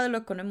 hún sagði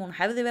löggunum hún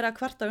hefði verið að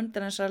kvarta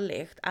undir þessar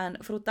lykt en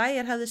frú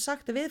Dyer hefði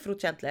sagt við frú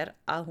Chandler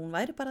að hún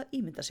væri bara að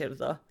ímynda sér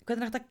það.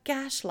 Hvernig er þetta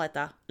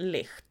gaslæta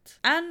lykt?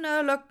 En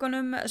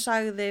löggunum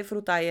sagði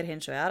frú Dyer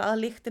hins vegar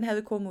að lyktin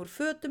hefði komið úr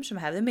fötum sem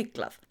hefði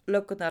myglað.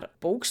 Löggunar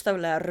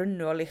bókstaflega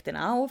runnu á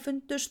lyktina og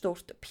fundu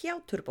stórt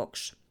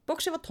pjáturbox.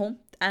 Boxið var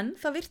tómt en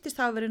það virtist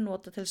hafa verið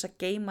notað til þess að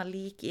geyma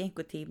lík í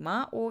einhver tíma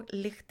og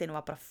lyktin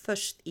var bara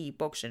föst í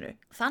boxinu.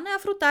 Þannig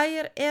að frú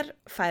Dyer er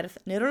færð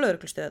niður á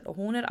lögreglustöð og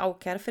hún er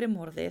ákærð fyrir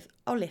morðið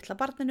á litla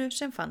barninu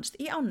sem fannst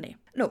í ánni.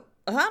 Nú,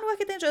 það er nú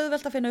ekkert eins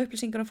auðvelt að finna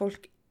upplýsingar um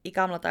fólk í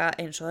gamla daga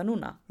eins og það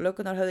núna.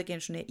 Löggunar höfðu ekki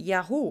eins og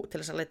Yahoo til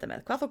þess að leita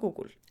með, hvað þá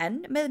Google.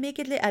 En með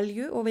mikilli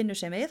elju og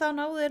vinnusemi þá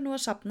náðu þeir nú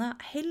að safna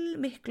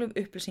heilmiklum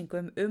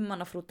upplýsingum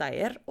hana frú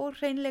Dyer og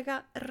hreinlega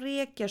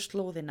rekja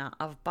slóðina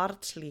af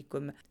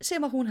barnslíkum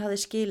sem að hún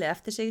hafði skilið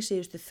eftir sig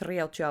síðustu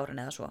 30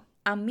 árin eða svo.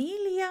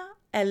 Amelia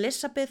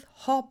Elizabeth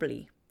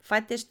Hobley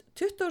fæddist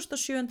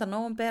 27.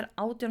 nóvember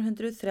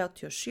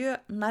 1837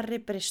 nærri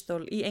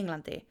Bristol í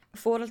Englandi.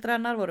 Foreldrar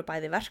hennar voru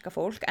bæði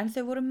verkafólk en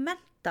þau voru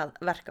menntuð menntað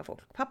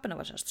verkafólk. Pappina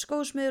var sérst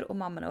skósmiður og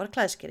mammina var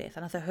klæðskeri,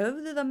 þannig að þau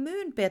höfðu það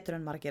mun betur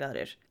en margir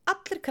aðrir.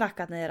 Allir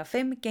krakkarnir þeirra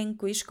 5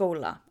 gengu í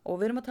skóla og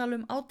við erum að tala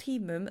á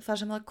tímum þar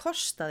sem það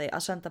kostaði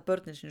að senda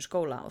börnin sín í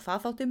skóla og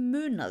það þátti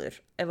munaður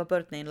ef að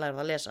börnin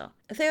lærði að lesa.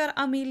 Þegar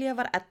Amelia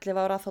var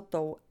 11 ára þá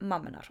dó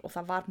mamminar og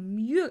það var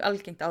mjög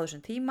algengt á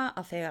þessum tíma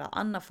að þegar að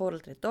annað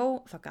foreldri dó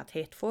þá gat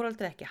hitt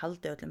foreldri ekki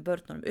haldið öllum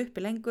börnunum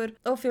uppi lengur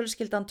og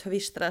fjölskyldan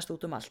tvistraðist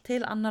út allt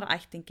til annar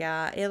ættingja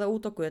eða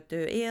út á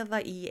götu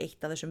eða í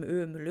eitt af þessum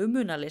ömurlegu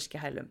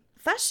munaleyskihælum.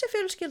 Þessi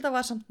fjölskylda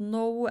var samt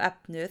nógu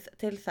efnuð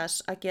til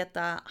þess að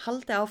geta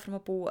haldið áfram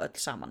að búa öll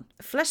saman.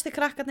 Flesti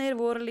krakkarnir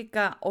voru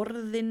líka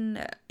orðin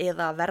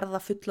eða verða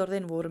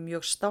fullorðin, voru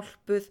mjög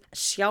stálpuð,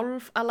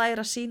 sjálf að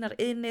læra sínar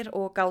iðnir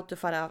og gátu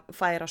færa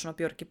svona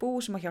björg í bú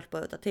sem að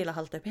hjálpa þetta til að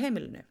halda upp í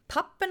heimilinu.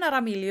 Pappinar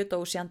Amelia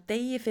dó síðan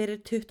degi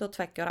fyrir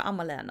 22 ára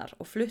afmælið hennar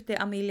og flutti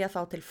Amelia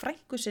þá til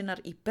frænku sinnar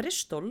í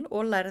Bristol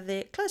og lærði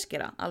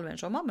klæðskera, alveg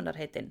eins og mamminar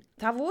heitin.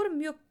 Það voru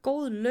mjög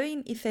góð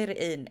laun í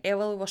þeirri iðn. Ef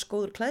þú varst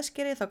góður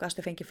klæðskeri þá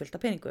gastu fengið fullt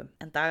af peningum,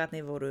 en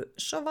dagarnir voru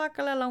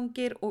svakalega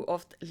langir og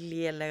oft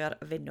lélegar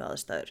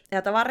vinnuaðstæður.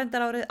 Þetta var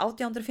reyndar árið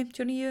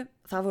 1859,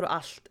 það voru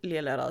allt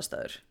lélegar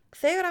aðstæður.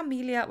 Þegar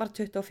Amelia var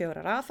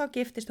 24 ára þá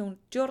giftist hún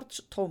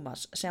George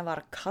Thomas sem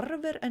var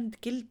Carver and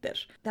Gilder.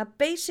 Það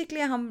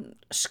basically hann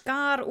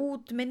skar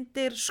út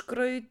myndir,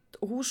 skraut,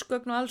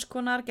 húsgögn og alls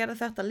konar, gerði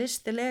þetta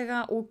listilega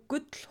og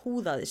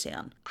gullhúðaði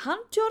síðan.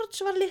 Hann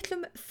George var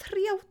litlum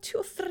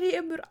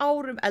 33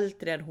 árum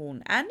eldri en hún,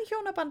 en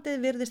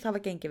hjónabandið virðist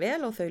hafa gengið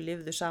vel og þau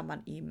lifðu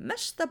saman í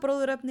mesta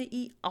bróðurefni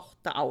í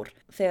 8 ár.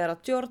 Þegar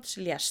að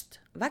George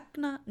lést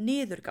vegna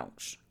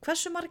niðurgangs.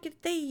 Hversu margir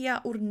deyja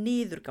úr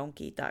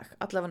niðurgangi í dag,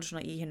 allavega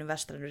svona í hinum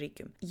vestrænu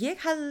ríkjum?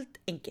 Ég held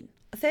engin.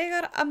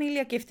 Þegar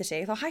Amelia gifti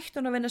sig þá hætti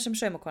hún að vinna sem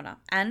saumakona,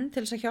 en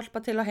til þess að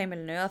hjálpa til á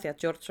heimilinu að því að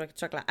George var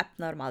ekkert svakalega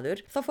efnaður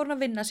maður, þá fór hún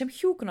að vinna sem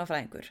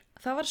hjúkrunarfræðingur.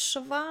 Það var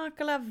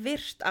svakalega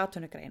virt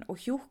atvinnugrein og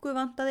hjúkku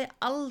vantaði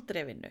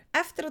aldrei vinnu.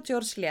 Eftir að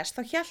George lést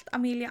þá hélt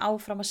Amelia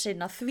áfram að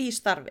sinna því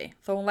starfi,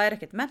 þó hún væri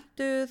ekkert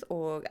menntuð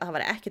og það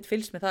var ekkert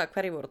fylgst með það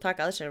hverju voru að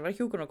taka að sér að vera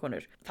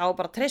hjúkrunarkonur. Það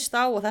var bara treyst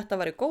á og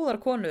þetta væri góðar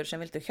konur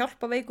sem vildu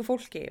hjálpa veiku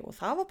fólki og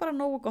það var bara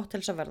nógu gott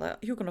til þess að verða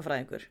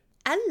hjúkrunarfræðingur.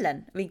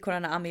 Ellen,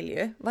 vinkonuna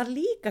Amelia, var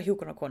líka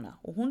hjúkrunarkona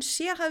og hún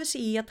sérhæfði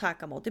sig í að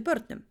taka á móti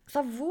börnum.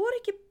 Það voru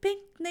ekki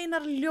beint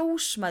neinar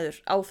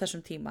ljósmæður á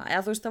þessum tíma,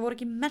 eða þú veist, það voru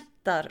ekki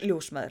menntaðar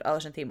ljósmæður á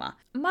þessum tíma.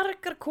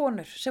 Margar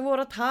konur sem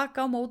voru að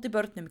taka á móti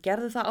börnum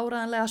gerðu það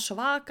áreiðanlega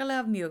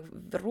svakalega mjög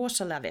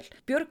rosalega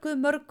vel.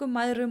 Björguðu mörgum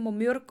mæðrum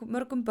og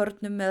mörgum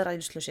börnum með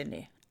reynslu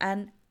sinni,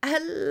 en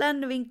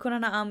Ellen,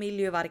 vinkonuna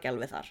Amelia, var ekki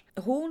alveg þar.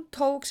 Hún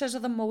tók sér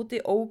að móti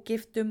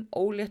ógiftum,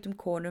 óléttum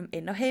konum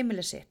inn á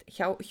heimili sitt,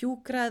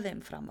 hjúkraði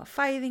þeim fram að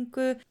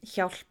fæðingu,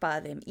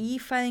 hjálpaði þeim í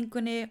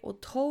fæðingunni og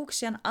tók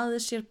síðan að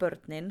sér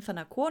börnin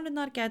þannig að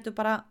konurnar gætu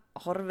bara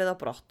horfið á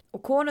brott.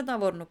 Og konurnar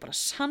voru nú bara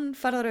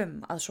sannfærðar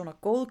að svona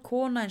góð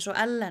kona eins og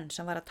Ellen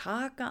sem var að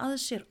taka að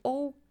sér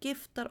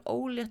ógiftar,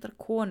 óléttar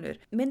konur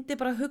myndi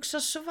bara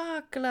hugsa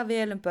svakalega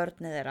vel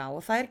börnið þeirra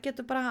og þær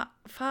getur bara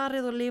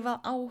farið og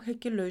lifað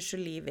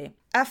áhyggjulausu lífi.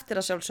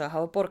 Eftir að sjálfsögðu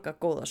hafa borgað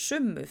góða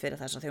summu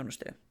fyrir þessa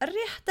þjónustu.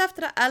 Rétt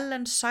eftir að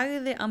Ellen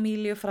sagði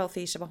Amelia frá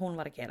því sem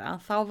hún var að gera,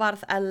 þá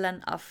varð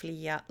Ellen að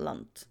flýja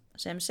land.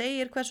 Sem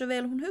segir hversu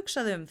vel hún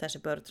hugsaði þessi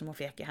börn sem hún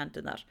fékk í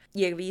hendunar.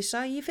 Ég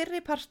vísa í fyrri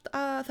part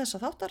að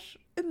þessa þáttar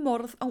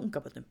morð á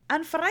ungabörnum.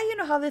 En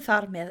fræinu hafði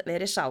þar með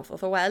verið sáð og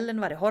þó að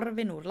Ellen væri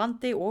horfin úr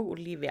landi og úr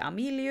lífi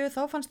Amelia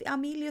þá fannst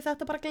Amelia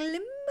þetta bara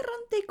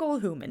glimrandi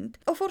góð hugmynd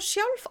og fór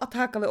sjálf að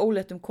taka við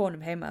óléttum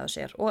konum heima á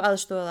sér og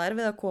aðstoða þær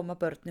við að koma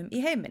börnum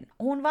í heiminn.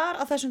 Hún var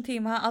á þessum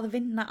tíma að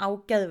vinna á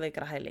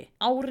geðveikrahæli.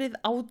 Árið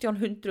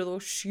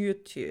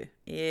 1870.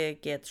 Ég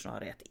get svona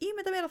rétt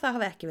ímynda mér að það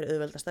hafi ekki verið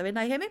auðveldast að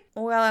vinna í heimi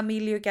og að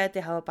Amelia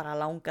gæti hafa bara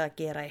langað að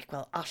gera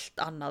eitthvað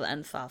allt annað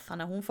en það.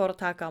 Þannig að hún fór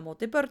að taka á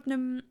móti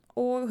börnum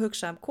og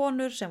hugsa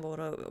konur sem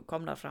voru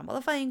komnar fram á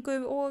það fæðingu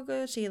og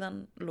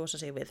síðan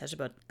losa sig við þessi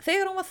börn.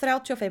 Þegar hún var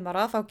 35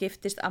 ára þá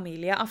giftist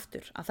Amelia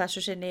aftur, að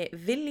þessu sinni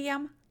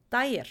William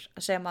Dyer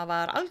sem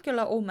var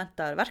algjörlega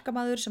ómenntaður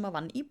verkamaður sem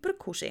vann í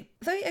brugghúsi.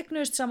 Þau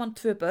eignuðust saman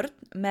 2 börn,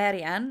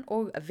 Mary Ann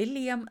og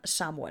William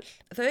Samuel.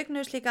 Þau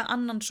eignuðust líka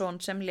annan son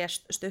sem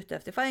lést stuttu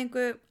eftir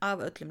fæðingu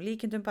af öllum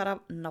líkindum bara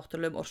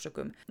náttúrulegum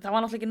orsökum. Það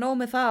var náttúrulega ekki nóg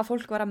með það að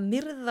fólk var að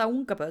myrða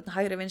ungabörn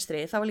hægri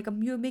vinstri, það var líka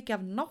mjög mikið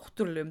af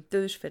náttúrulegum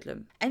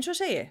dauðsföllum. Eins og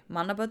segi,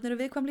 mannabörn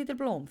eru viðkvæm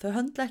lítil blóm, þau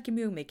höndla ekki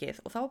mjög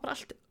mikið og það var bara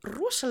allt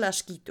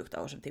rosalega skítugt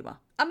á þessum tíma.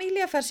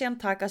 Amelia fer síðan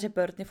taka sér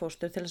börn í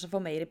fóstur til þess að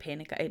fá meiri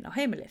peninga inn á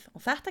heimilið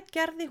og þetta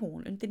gerði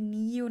hún undir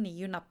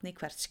 9 nafni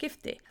hvert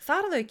skipti.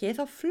 Þar að auki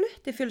þá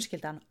flutti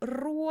fjölskyldan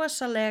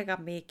rosalega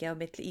mikið á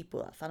milli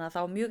íbúða þannig að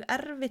það var mjög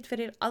erfitt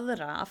fyrir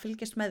aðra að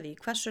fylgjast með því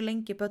hversu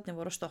lengi börnin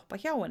voru að stoppa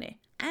hjá henni.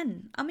 En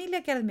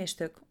Amelia gerði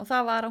mistök og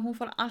það var að hún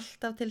fór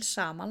alltaf til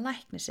sama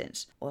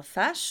læknisins og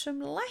þessum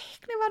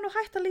lækni var nú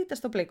hægt að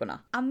lítast á blikuna.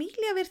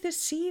 Amelia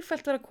virtist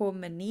sífellt vera að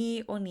koma með ný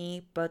og ný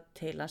börn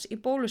til hans í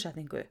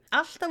bólusetningu.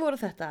 Alltaf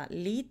voru þetta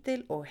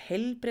lítil og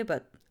heilbrigð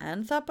börn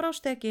en það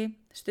brást ekki.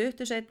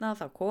 Stuttu seinna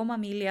þá kom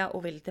Amelia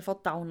og vildi fá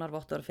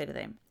dánarvottor fyrir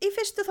þeim. Í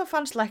fyrstu þá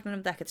fannst læknunum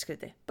þetta ekkert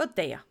skrítið. Börn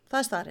deyja, það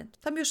er staðreynd.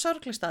 Það er mjög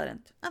sorgleg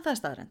staðreynd, en það er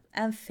staðreynd.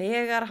 En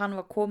þegar hann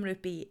var komin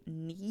upp í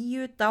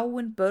 9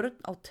 dáin börn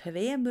á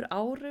 2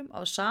 árum á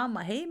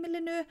sama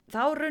heimilinu,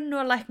 þá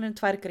runnu að læknunum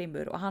 2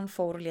 grímur og hann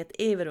fór og lét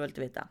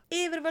yfirvöld vita.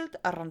 Yfirvöld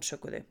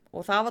rannsökuðu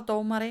og það var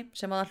dómari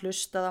sem hafði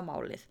hlustað á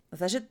málið. Og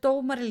þessi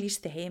dómari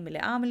lýsti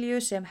heimili Amelíu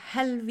sem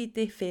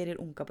helvíti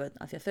fyrir unga börn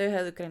af því að þau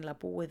hefðu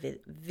greinilega búið við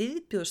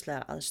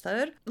viðbjóðslegar aðstæður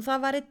og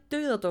það væri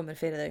dauðadómur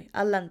fyrir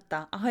þau að lenda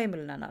á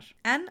heimilinu hennar.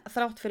 En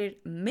þrátt fyrir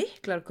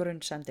miklar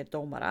grunnsemdir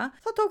dómara,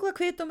 þá tók það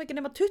kviðdóm ekki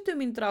nema 20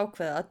 mínútur að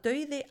ákveða að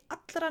dauði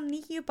allra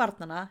 9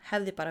 barnanna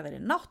hefði bara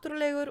verið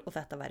náttúrulegur og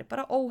þetta væri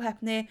bara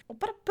óheppni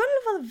og bara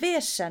bölvað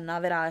vesen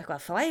að vera eitthvað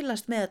að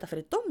þvælast með þetta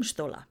fyrir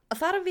dómstóla.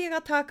 Þarf ég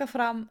að taka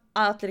fram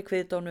að allir í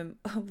kviðdómnum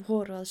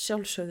voru að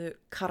sjálfsögðu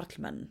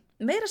karlmenn.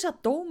 Meira að segja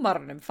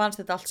dómarnum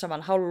fannst þetta allt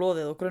saman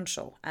hálfloðið og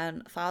grunnsó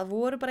en það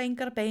voru bara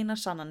engar beina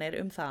sannanir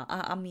það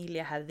að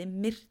Amelia hefði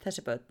myrt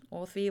þessi börn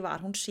og því var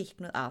hún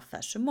sýknuð af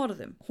þessum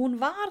morðum. Hún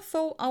var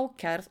þó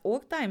ákærð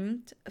og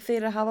dæmd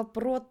fyrir að hafa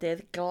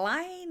brotið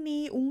glæný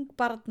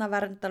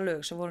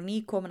ungbarnaverndarlög sem voru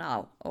nýkomin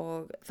á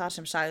og þar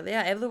sem sagði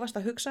að ef þú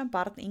varst að hugsa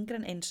barn yngri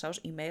en 1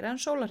 árs í meira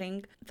en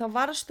sólarhring þá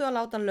varstu að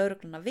láta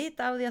lögregluna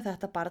vita af því að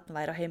þetta barn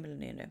væri á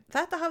heimilinu.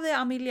 Þetta hafði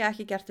Amelia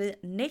ekki gert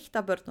við neitt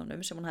af börnunum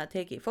sem hún hefði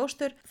tekið í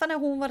fóstur. Þannig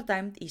að hún var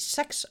dæmd í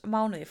 6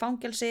 mánuði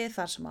fangelsi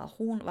þar sem að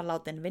hún var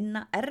látin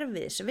vinna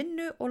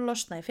erfiðisvinnu og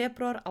losnaði í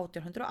febrúar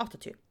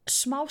 1880.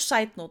 Smá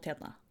side note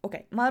hérna. Ok,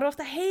 maður er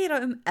ofta að heyra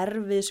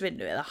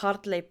erfiðisvinnu eða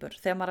hard labor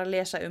þegar maður er að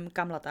lesa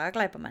gamla daga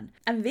glæpamenn.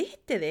 En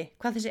vitið þið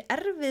hvað þessi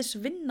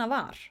erfiðisvinna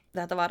var?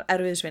 Þetta var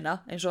erfiðisvinna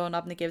eins og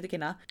nafni gefið til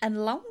kynna,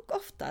 en lang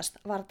oftast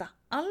var þetta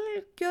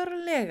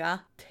algjörlega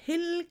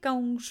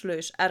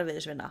tilgangslaus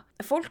erfiðisvinna.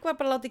 Fólk var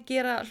bara látið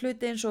gera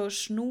hluti eins og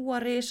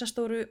snúa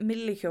risastóru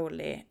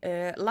millihjóli,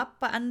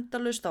 labba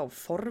endalaust á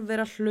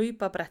forvera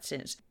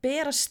hlaupabrettsins,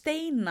 bera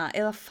steina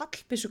eða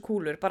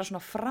fallbyssukúlur bara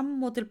svona fram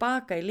og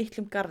tilbaka í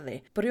litlum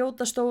garði,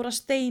 brjóta stóra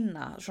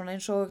steina, svona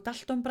eins og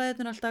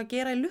Daltonbræðurnir alltaf að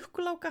gera í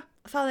lukkuláka.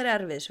 Það er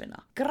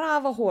erfiðisvinna.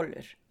 Grafa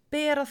hólur,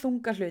 bera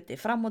þunga hluti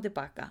fram og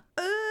tilbaka.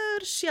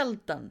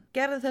 Sjaldan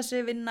gerði þessi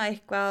vinna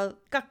eitthvað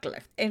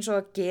gagnlegt eins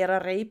og að gera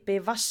reipi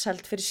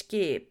vassheld fyrir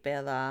skip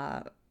eða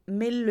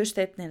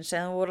millusteinnin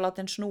sem voru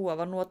látin snúa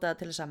var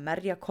notað til þess að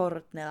merja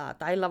korn eða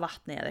dæla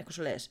vatni eða eitthvað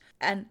svoleiðis.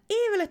 En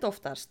yfirleitt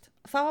oftast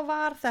þá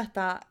var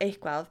þetta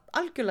eitthvað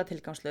algjörlega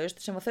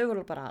tilgangslaust sem að þau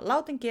voru bara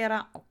látin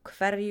gera á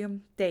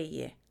hverjum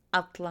degi,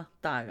 alla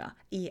daga,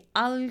 í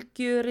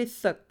algjöri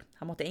þögn.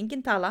 Það mátti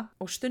enginn tala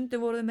og stundu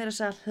voruð meira að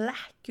segja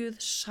hlekkjuð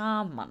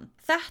saman.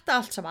 Þetta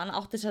allt saman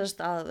átti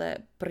sérst að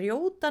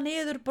brjóta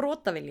niður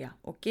brotavilja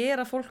og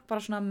gera fólk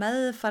bara svona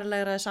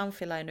meðfærlegra í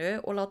samfélaginu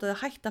og láta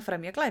þau hætta að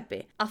fremja glæpi.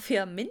 Af því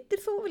að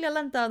myndir þú vilja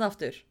lenda það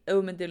aftur, ef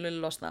þú myndir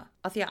lilla losna.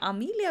 Af því að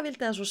Amelia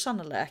vildi það svo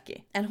sannarlega ekki.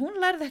 En hún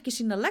lærði ekki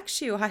sína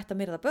leksíu og hætta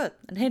að myrða börn.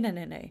 En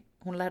nei.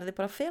 Hún lærði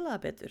bara að fela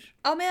það betur.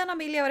 Á meðan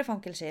Amelia var í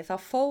fangelsi þá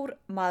fór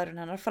maðurinn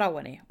hennar frá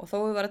henni og þó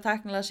þau varu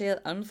tæknilega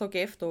séð ennþá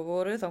gift og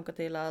voru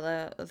þangað til að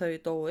þau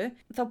dóu,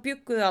 þá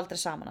bjugguðu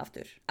aldrei saman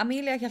aftur.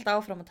 Amelia hélt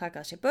áfram að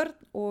taka að sér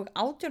börn og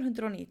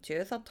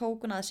 1890 þá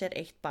tók hún að sér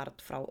 1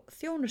 barn frá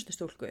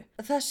þjónustustúlku.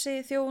 Þessi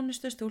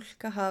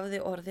þjónustustúlka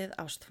hafði orðið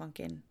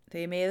ástfangin.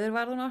 Því miður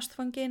varð hún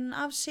ástfangin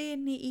af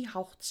syni í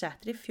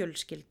háttsettri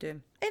fjölskyldu.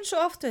 Eins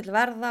og oft vill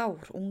verða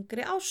úr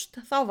ungri ást,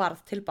 þá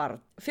varð til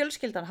barn.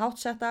 Fjölskyldan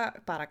háttsetta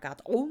bara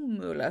gat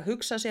ómögulega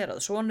hugsa sér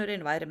að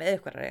sonurinn væri með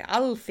einhverjari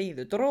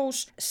alþýðu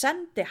drós,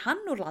 sendi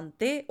hann úr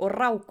landi og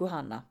ráku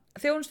hana.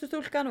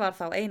 Þjónustustúlkan var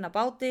þá eina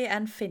báti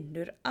en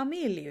finnur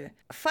Amelíu.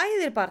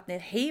 Fæðir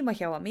barnið heima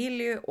hjá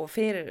Amelíu og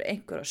fyrir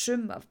einhverja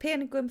summa af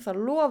peningum þá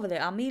lofaði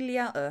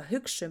Amelia að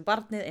hugsa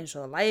barnið eins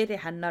og það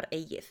væri hennar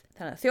eigið.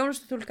 Þannig að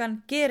þjónustustúlkan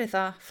gerir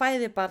það,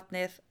 fæðir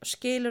barnið og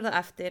skilur það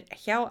eftir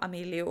hjá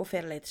Amelíu og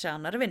fer leita sér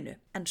annar vinnu.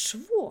 En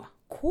svo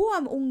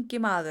kom ungi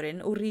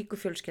maðurinn úr ríku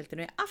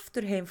fjölskyldunni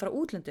aftur heim frá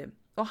útlöndum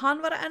og hann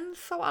var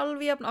ennþá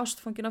alveg jafn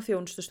ástfanginn af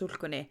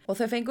þjónustustúlkunni og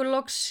þau fengu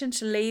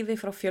loksins leyfi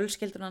frá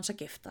fjölskyldunni hans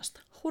að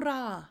giftast.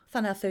 Húrra!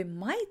 Þannig að þau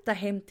mæta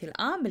heim til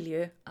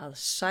Amelíu að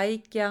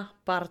sækja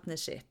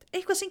barnið sitt.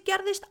 Eitthvað sem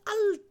gerðist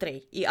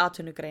aldrei í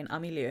atvinnugrein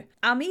Amelíu.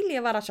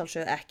 Amelia var að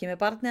sjálfsögðu ekki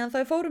með barnið en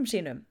þau fórum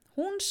sínum.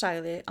 Hún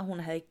sagði að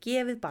hún hefði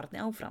gefið barni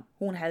áfram.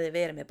 Hún hefði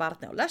verið með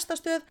barni á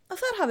lestastöð og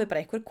þar hafi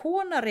bara einhver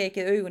kona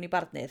rekið augun í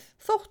barnið.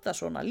 Þótt að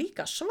svona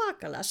líka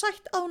svakalega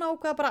sætt að hún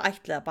ákveða bara að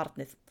ættleiða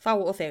barnið. Þá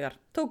og þegar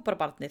tók bara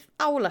barnið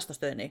á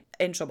lestastöðinni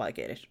eins og maður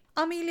gerir.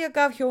 Amelia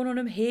gaf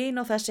hjónunum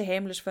hin á þessi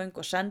heimilisföng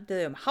og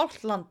sendiði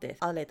hálft landið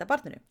að leita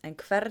barninu. En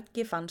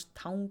hvergi fannst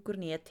tangur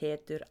né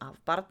tetur af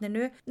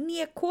barninu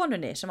né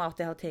konunni sem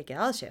átti að hafa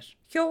tekið að sér.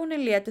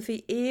 Hjónin létu því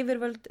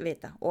yfirvöld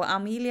vita og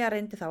Amelia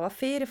reyndi þá að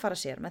fyrirfara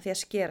sér með því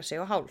að skera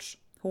sig á háls.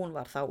 Hún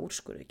var þá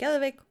úrskurðuð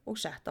geðveik og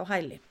sett á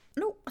hæli.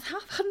 Nú,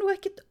 það var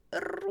ekkit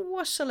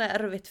rosalega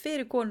erfitt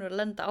fyrir konur að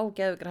lenda á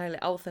geðveikrahæli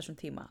á þessum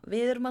tíma.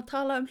 Við erum að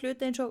tala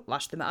hluti eins og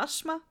varstu með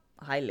asma?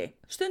 Hæli.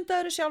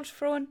 Stundaðiru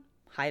sjálfsfróun?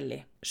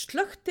 Hæli.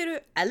 Slökktiru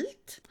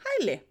eld?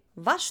 Hæli.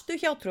 Varstu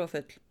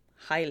hjátrúarfull?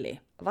 Hæli.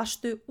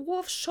 Varstu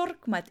of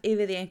sorgmætt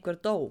yfir því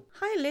einhver dó?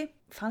 Hæli.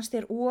 Fannst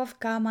þér of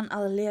gaman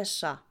að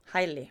lesa?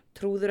 Hæli.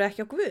 Trúður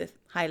ekki á Guð?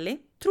 Hæli.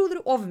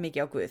 Trúður of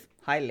mikið á Guð?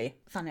 Hæli.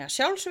 Þannig að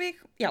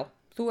sjálfsvíg, já,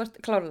 þú ert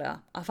klárlega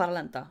að fara að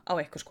lenda á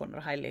einhvers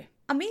konar hæli.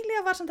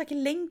 Amelia var samt ekki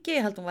lengi,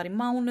 ég held hún var í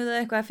mánuð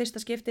eða eitthvað fyrsta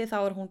skipti, þá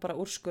hún bara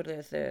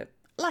úrskurðuð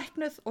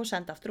læknuð og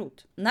senda aftur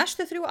út.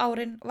 Næstu 3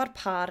 árin var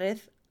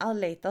parið að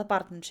leita að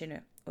barninu sínu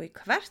og í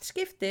hvert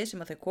skipti sem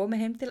að þau komu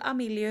heim til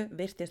Ameliu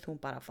virtist hún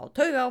bara fá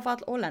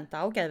taugaáfall og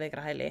lenda á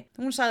geðveikrahæli.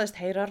 Hún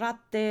sagðist heyra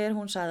raddir,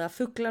 hún sagði að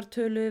fuglar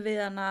töluðu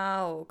við hana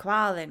og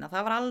hvað eina.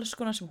 Það var alls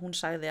konar sem hún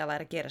sagði að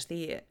væri að gerast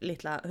í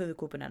litla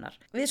höfuðkúpun hennar.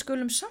 Við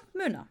skulum samt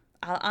muna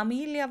að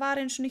Amelia var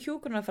eins og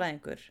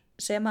hjúkrunarfræðingur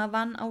sem að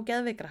vann á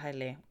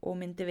geðveikrahæli og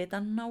myndi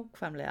vita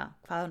nákvæmlega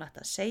hvað hún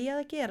ætti að segja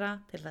eða gera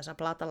til þess að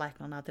plata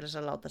læknana til þess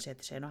að láta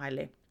setja sig inn á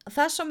hæli.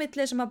 Þess á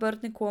milli sem að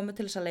börnin komu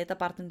til þess að leita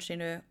barninu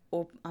sínu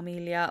og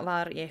Amelia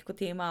var í eitthvað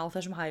tíma á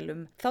þessum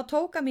hælum, þá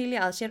tók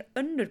Amelia að sér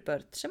önnur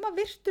börn sem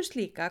að virtust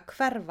líka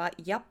hverfa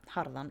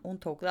jafnharðan og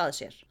hún tók það að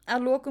sér.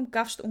 Að lokum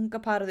gafst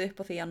unga parið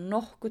upp á því að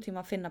nokkuð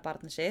tíma finna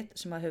barnið sitt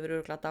sem að hefur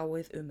örugglega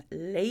dáið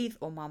leið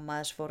og mamma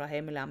þess fór að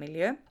heimili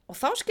Ameliu og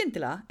þá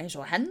skyndilega eins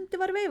og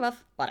hendi var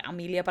veifað var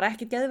Amelia bara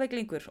ekkert geðveik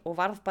lengur og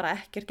varð bara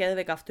ekkert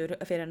geðveik aftur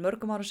fyrir en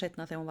mörgum árum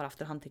seinna þegar hún var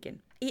aftur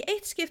handtekin. Í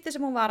eitt skipti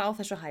sem hún var á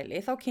þessu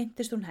hæli þá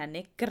kynntist hún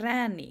henni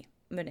Granny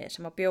munið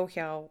sem að bjó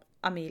hjá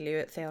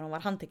Ameliu þegar hún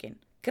var handtekin.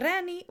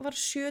 Granny var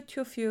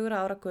 74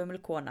 ára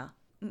gömul kona,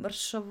 var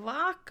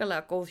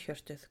svakalega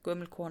góðhjörtuð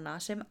gömul kona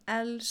sem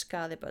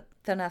elskaði börn.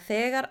 Þannig að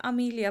þegar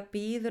Amelia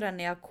býður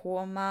henni að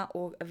koma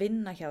og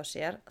vinna hjá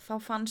sér þá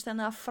fannst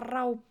henni það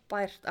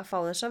frábært að fá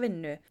þessa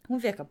vinnu.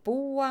 Hún fekk að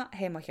búa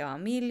heima hjá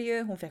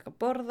Ameliu, hún fekk að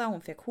borða,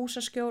 hún fekk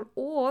húsaskjól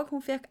og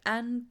hún fekk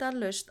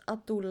endalaust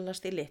að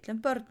dúllast í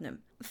litlum börnum.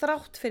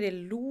 Þrátt fyrir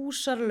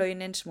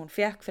lúsarlaunin sem hún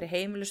fekk fyrir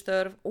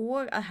heimilustörf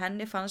og að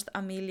henni fannst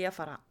Amelia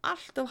fara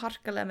allt of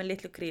harkalega með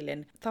litlu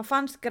krílin, þá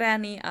fannst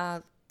Granny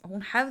að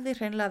hún hefði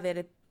hreinlega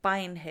verið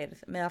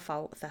bænheyrð með að fá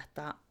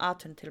þetta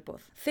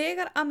atvinnutilboð.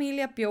 Þegar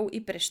Amelia bjó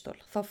í Bristol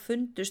þá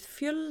fundust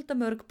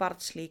fjöldamörg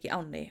barnslík í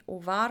ánni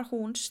og var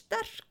hún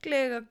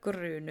sterklega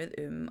grunuð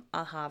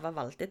að hafa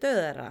valdið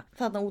dauða þeirra.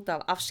 Þarna út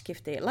af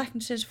afskipti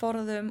læknisins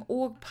forðum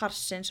og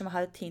parsin sem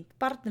hafði týnt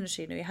barninu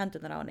sínu í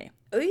hendurnar á henni.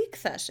 Auk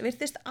þess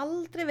virtist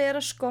aldrei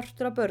vera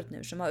skortur af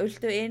börnum sem að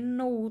ultu inn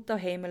og út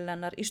af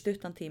heimilennar í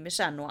stuttan tími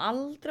senn og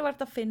aldrei var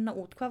þetta að finna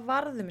út hvað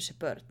varðum þessi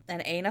börn.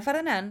 En eina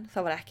ferðin enn þá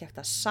var ekki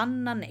hægt að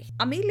sanna neitt.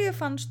 Amelia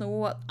fannst nú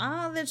að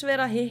aðeins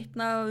vera að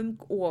hitna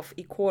of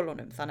í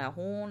kolunum þannig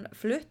að hún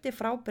flutti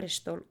frá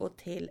Bristol og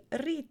til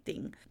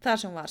Reading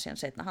þar sem var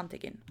síðan seinna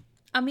handtekin.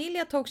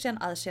 Amelia tók síðan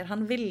að sér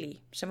hann Willi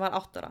sem var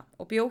 8 ára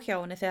og bjó hjá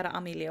henni þegar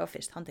Amelia var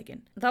fyrst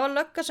handtekin. Það var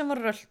lögga sem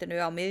var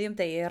röltinu á miðjum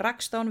degi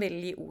rakst á hann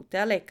Willi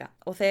úti að leika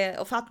og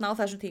þarna á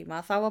þessum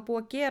tíma þá var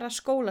búið að gera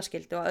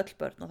skólaskyldu á öll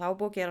börn og þá var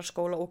búið að gera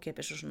skóla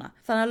ókeypis og svona.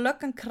 Þannig að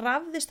löggan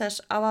krafðist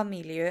þess af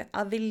Ameliu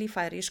að Willi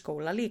færi í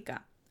skóla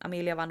líka.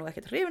 Amelia var nú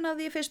ekkert hrifin af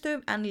því í fyrstu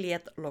en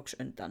lét loks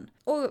undan.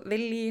 Og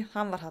Willi,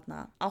 hann var þarna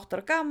 8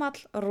 ára gamall,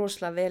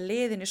 rosalega vel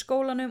liðinn í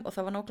skólanum og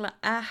það var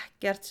nákvæmlega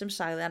ekkert sem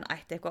sagði hann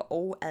ætti eitthvað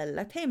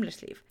óeðlilegt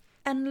heimilislíf.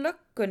 En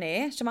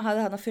löggunni sem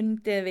hafði þarna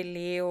fundið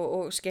Willi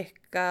og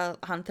skikkað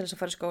hann til þess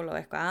að fara í skóla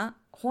og eitthvað,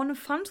 honum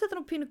fannst þetta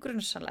nú pínu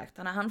grunnsanlegt,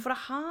 þannig að hann fór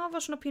að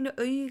hafa svona pínu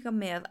auga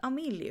með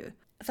Ameliu.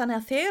 Þannig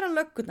að þegar að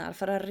löggunar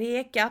fara að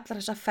rekja allar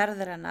þessa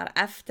ferðir hennar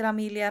eftir að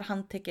Amelia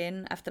handtekinn,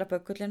 eftir að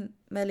böggullin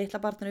með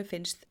litla barninu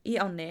finnst í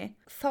ánni,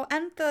 þá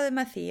endaði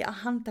með því að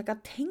handtaka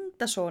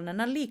tengdason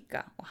hennar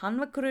líka og hann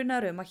var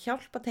grunaður að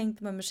hjálpa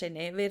tengdamömmu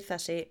sinni við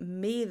þessi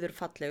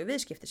miðurfallegu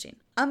viðskipti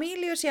sín.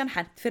 Amelia síðan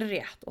hent fyrir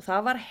rétt og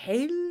það var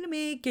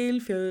heilmikil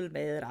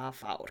fjölmiðra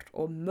fár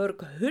og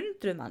mörg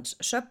 100 manns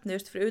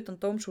söfnust fyrir utan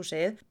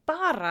dómshúsið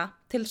bara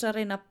til þess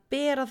að reyna að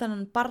bera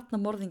þennan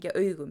barnamorðingja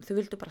augum, þau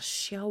vildu bara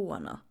sjá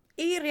hana.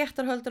 Í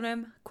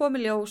réttarhöldunum kom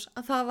í ljós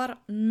að það var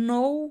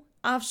nóg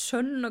af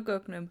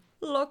sönnugögnum,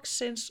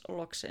 loksins.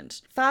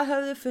 Það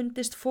höfðu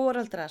fundist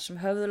foreldrar sem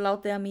höfðu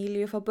látið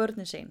Ameliu fá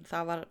börnin sín.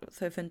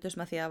 Þau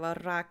fundust með því að það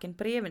var rakin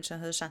bréfin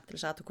sem höfðu sendt til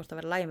þess að hvort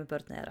það verið lægi með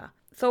börnin þeirra.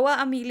 Þó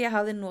að Amelia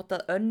hafði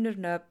notað önnur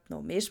nöfn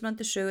og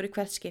mismunandi sögur í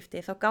hvert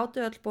skipti þá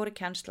gátu öll borið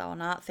kennsl á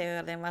hana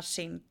þegar þeim var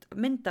sýnd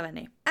mynd af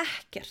henni.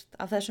 Ekkert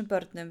af þessum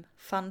börnum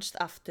fannst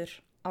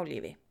aftur á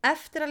lífi.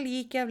 Eftir að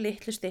líki af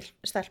litlu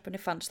stelpunni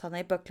fannst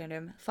þarna í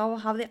bögglinum þá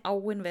hafði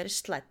áin verið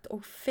slædd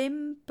og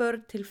 5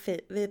 börn til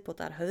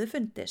viðbótar höfðu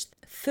fundist.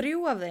 3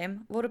 af þeim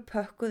voru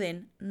pökkuð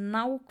inn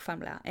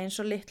nákvæmlega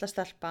eins og litla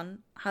stelpan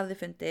hafði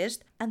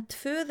fundist en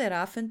 2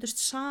 þeirra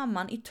fundust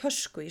saman í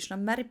tösku, í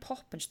svona Mary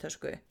Poppins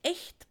tösku.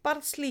 1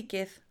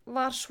 barnslíkið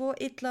var svo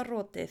illa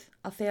rotið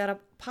að þegar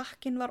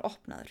pakkin var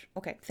opnaður.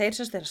 Þeir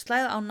semst þeir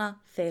slæða ána,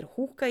 þeir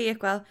húka í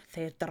eitthvað,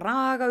 þeir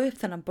draga upp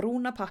þennan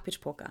brúna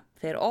pappírspoka.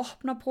 Þeir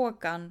opna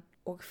pokan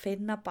og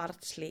finna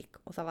barnslík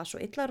og það var svo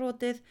illa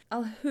rotið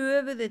að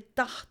höfuðið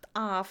datt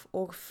af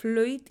og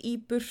flaut í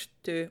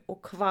burtu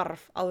og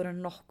hvarf áður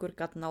en nokkur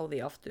gat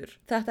náði aftur.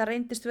 Þetta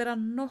reyndist vera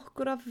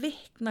nokkura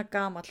vikna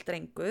gamall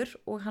drengur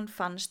og hann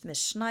fannst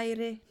með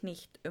snæri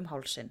hnýtt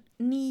hálsinn.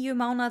 9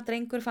 mánaða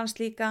drengur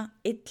fannst líka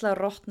illa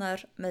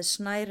rotnaður með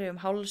snæri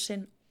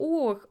hálsinn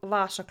og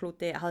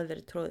vasaklúti hafði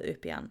verið tróðið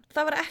upp í hann.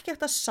 Það var ekki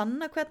hægt að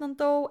sanna hvernig hann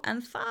dó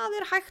en það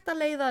hægt að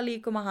leiða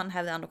líkum að hann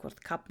hefði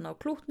annarkvort kafna á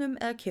klútnum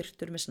eða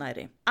kyrtur með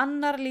snæri.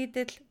 Annar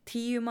lítill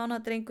 10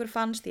 mánaða drengur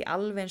fannst í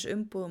alveg eins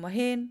umbúðum á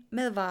hinn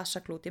með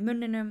vasaklúti í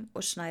munninum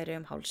og snæri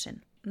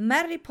hálsinn.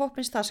 Mary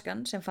Poppins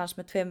taskan sem fannst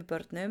með 2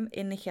 börnum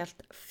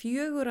innihélt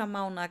 4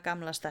 mánaða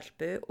gamla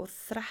stelpu og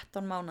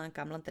 13 mánaða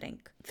gamlan dreng.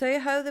 Þau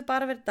höfðu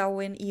bara verið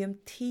dáin í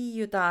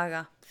 10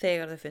 daga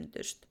þegar þau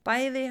fundust.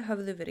 Bæði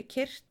höfðu verið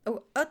kyrt og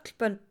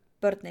öll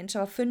börnin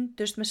sem var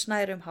fundust með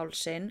snæri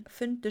hálsinn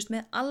fundust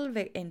með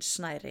alveg eins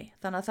snæri.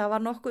 Þannig að það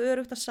var nokkuð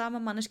öruggt að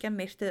sama manneskja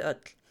myrtið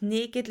öll.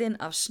 Hnykillinn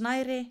af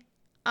snæri,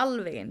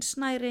 alveg eins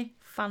snæri,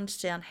 fannst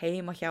síðan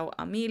heima hjá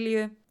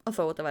Amelíu. Og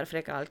þó þetta væri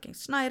frekar algengt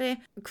snæri,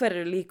 hver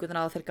eru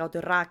líkurnar á að þeir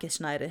gátu rakið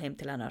snærið heim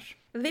til hennar.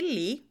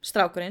 Willi,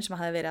 strákurinn sem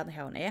hafði verið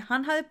hjá henni,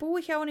 hann hafði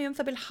búið hjá henni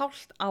það bil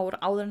hálft ár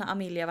áður en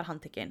Amelia var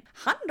handtekin.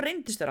 Hann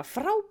reyndist vera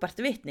frábært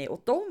vitni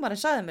og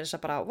dómarinn sagði mér þess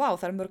að bara,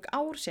 það er mörg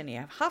ár síðan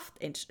ég hef haft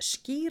eins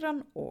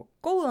skýran og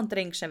góðan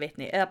dreng sem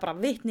vitni, eða bara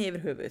vitni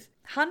yfir höfuð.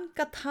 Hann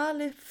gat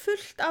talið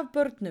fullt af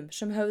börnum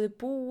sem höfðu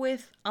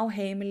búið á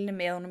heimilinu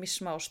með honum í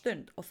smá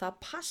stund og það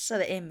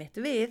passaði einmitt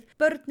við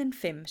börnin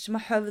 5 sem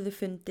höfðu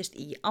fundist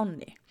í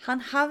ánni.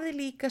 Hann hafði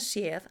líka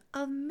séð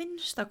að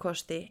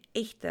minnstakosti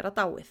 1 þeirra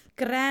dáið.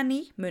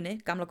 Granny, muni,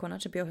 gamla konan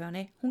sem bjó hjá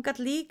henni, hún gat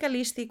líka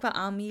lýst í hvað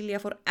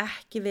Amelia fór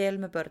ekki vel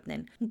með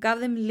börnin. Hún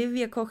gaf þeim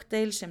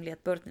lyfjakokteil sem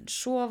lét börnin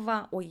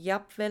sofa og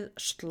jafnvel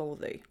sló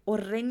þau.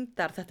 Og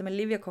reyndar þetta með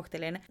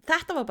lyfjakokteilin,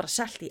 þetta var bara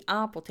selt í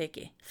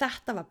apóteki.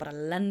 Þetta var bara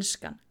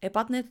lenskan. Ef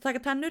barnið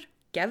taka tennur,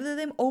 gefðu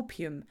þeim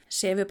ópíum.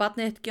 Sefur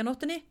barnið ekki á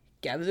nóttunni,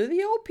 gefðu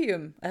því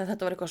ópíum. Eða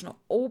þetta var eitthvað svona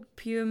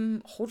ópíum,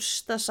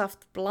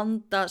 hóstasaft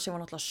blanda sem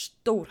var náttúrulega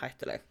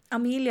stórhættuleg.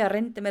 Amelia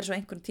reyndi mér svo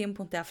einhvern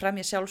tímapunkti að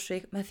fremja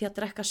sjálfsvíg með því að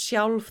drekka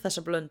sjálf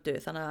þessa blöndu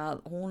þannig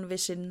að hún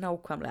vissi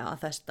nákvæmlega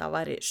að þetta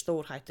væri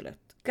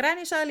stórhættulegt.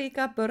 Granny sagði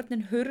líka að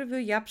börnin hurfu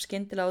jafn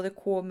skyndilega og þau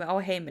komu á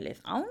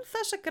heimilið án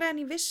þess að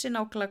Granny vissi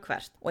nákvæmlega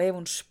hvert. Og ef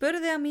hún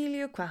spurði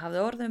Ameliu hvað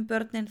hafði orðið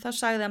börnin þá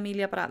sagði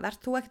Amelia bara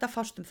verð þú ekkert að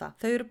fást það,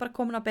 þau eru bara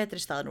komin á betri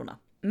stað núna.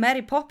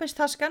 Mary Poppins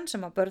taskan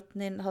sem að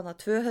börnin þarna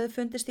 2 höfðu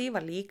fundist í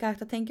var líka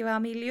hægt að tengja við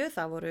Ameliu.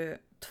 Það voru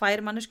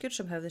 2 manneskjur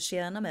sem höfðu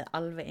séð hana með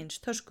alveg eins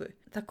tösku.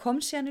 Það kom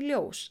síðan í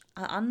ljós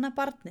að annað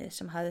barnið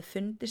sem hafði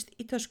fundist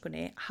í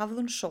töskunni hafði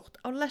hún sótt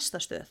á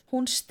lestastöð.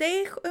 Hún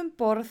steig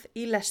borð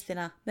í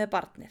lestina með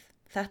barnið.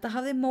 Þetta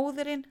hafði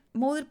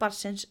móðir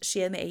barnsins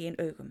séð með eigin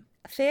augum.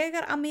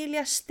 Þegar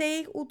Amelia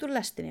steig út úr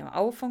lestinni á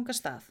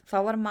áfangastað, þá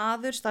var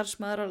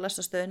starfsmaður á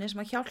lestastöðinni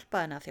sem að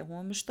hjálpa henni því að hún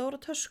var með stóra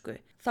tösku.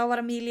 Þá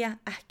var Amelia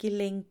ekki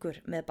lengur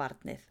með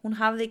barnið. Hún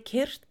hafði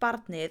kyrt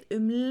barnið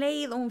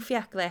leið og hún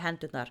fékk það í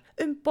hendurnar,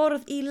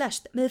 borð í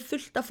lest með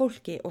fullt af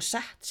fólki og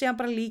sett síðan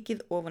bara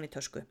líkið ofan í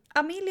tösku.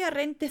 Amelia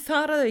reyndi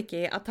þar að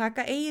auki að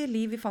taka eigið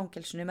líf í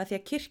fangelsinu með því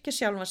að kyrkja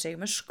sjálfa sig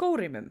með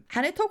skórimum.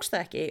 Henni tókst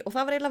það ekki og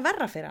það var eiginlega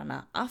verra fyrir hana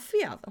af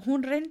því að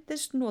hún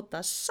reyndist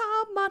nota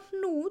sama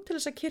hnút til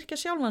þess að kyrkja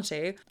sjálfan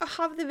sig og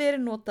hafði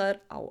verið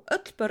notaður á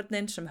öll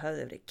börnin sem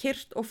höfðu verið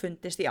kyrt og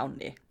fundist í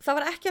ánni. Það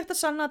var ekki eftir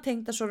að sanna að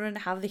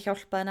tengdasonurinn hafði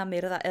hjálpað henni að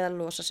myrða eða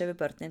losa sig við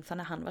börnin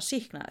þannig að hann var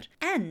sýknaður.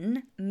 En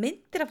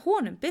myndir af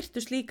honum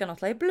birtust líka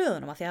náttúrulega í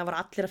blöðunum að því að það var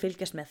allir að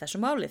fylgjast með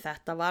þessu máli.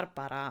 Þetta var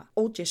bara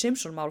O.J.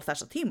 Simpson mál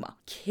þessa tíma.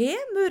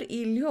 Kemur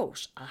í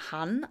ljós að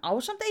hann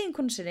ásamt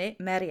eiginkonu sinni,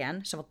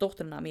 Marianne, sem var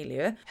dótturinn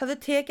Ameliu, höfðu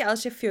tekið að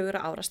sér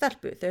 4 ára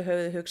stelpu. Þau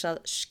höfðu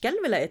hugsað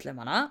skelfilega illa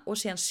hana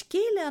og síðan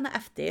skilið hana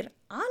eftir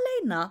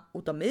aleina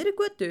út á miðri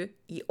götu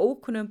í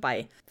ókunnum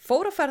bæ.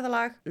 Fór á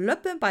ferðalag,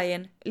 löbbuðu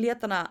bæinn,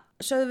 lét hana,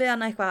 sögðu við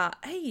hana eitthvað,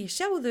 hei,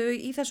 sjáðu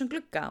í þessum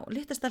glugga og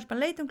litla stelpan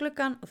leit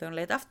gluggan og þegar hún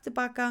leit aftur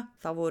tilbaka,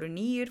 þá voru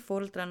 9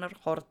 foreldrar hennar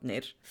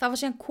horfnir. Það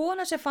var síðan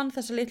kona sem fann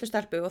þessa litlu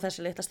stelpu og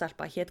þessi litla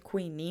stelpa hét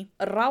Queenie,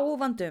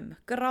 ráfandum,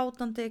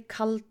 grátandi,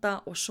 kalda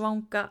og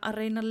svanga að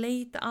reyna að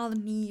leita að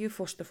 9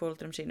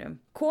 fósturforeldrum sínum.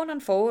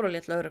 Konan fór og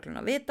lét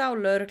lögregluna vita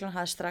og lögreglan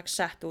hafði strax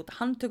sett út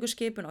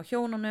handtökuskipun á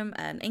hjónunum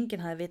en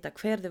enginn hafði vita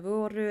hver þau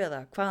voru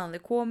eða hvaðan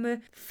þau komu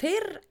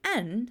fyrr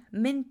en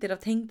myndir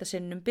af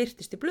tengdasinnum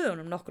birtist í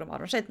blöðunum nokkrum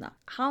árum seinna.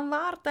 Hann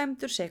var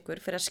dæmdur sekur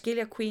fyrir að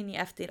skilja Queenie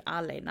eftir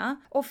aleina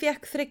og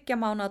fekk 3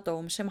 mánaða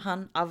dóm sem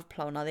hann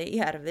afplánaði í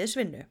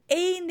erfiðisvinnu.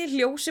 Eini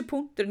ljósi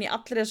punkturinn í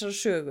allri þessari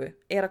sögu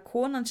er að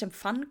konan sem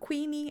fann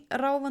Queenie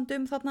ráfandi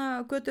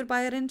þarna götur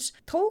bæjarins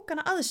tók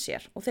hana að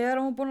sér og þegar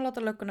hún búin að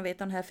láta lögguna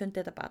vita hann hefði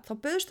fundið þetta barn, þá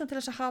bauðst hann til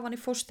þess að hafa hann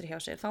í fóstri hjá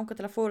sér þangað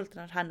til að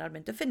foreldrar hennar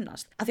myndu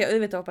finnast. Af því að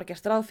auðvitað var bara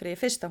gert ráð fyrir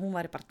því fyrst að hún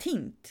væri bara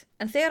týnd.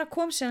 En þegar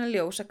kom síðan í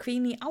ljós að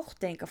Queenie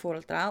átti enga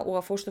foreldra og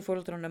að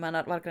fósturforeldrunum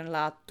hennar var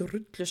greinilega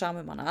drullu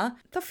saman hana,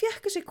 þá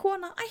fékk þessi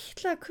kona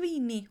ætlaða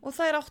Queenie og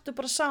þær áttu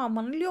bara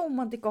saman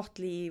ljómandi gott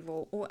líf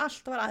og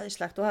allt var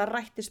æðislegt og það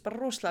rættist bara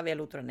rosalega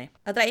vel út úr henni.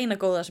 Þetta er eina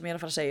góða sem ég er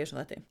að fara að segja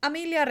um þetta.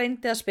 Amelia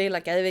reyndi að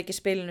spila geðveiki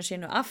spilinu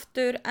sínu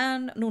aftur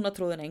en núna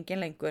trúði henni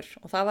engin lengur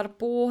og það var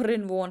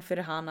borin von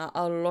fyrir hana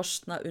að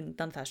losna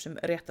undan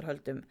þessum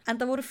réttarhöldum. En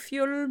það voru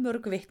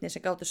fjölmörg vitni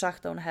sem gátu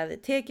sagt að hún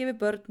hefði tekið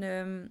við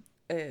börnum,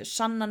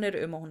 sannanir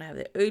að hún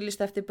hefði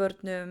auglýst eftir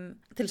börnum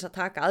til þess að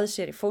taka að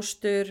sér í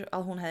fóstur,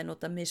 að hún hefði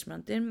notað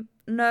mismunandi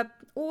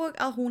nöfn og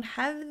að hún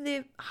hefði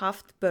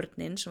haft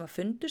börnin sem var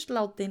fundust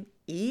látin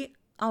í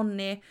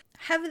ánni,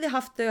 hefði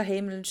haft þau á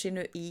heimilinu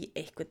sínu í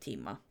eitthvað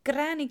tíma.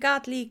 Granny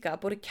gat líka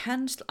borið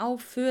kennsl á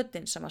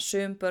fötin sem að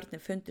sum börnin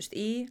fundust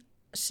í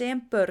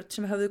sem börn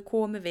sem höfðu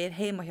komið við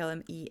heima hjá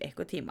þeim í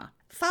eitthvað tíma.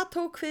 Það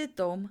tók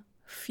kviðdóm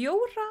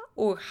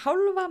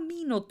 4,5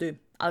 mínútu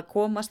að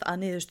komast að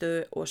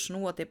niðurstöðu og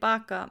snúa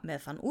tilbaka með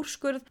þann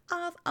úrskurð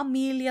að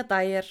Amelia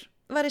Dyer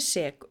væri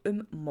sek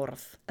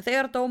morð.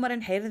 Þegar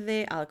dómarinn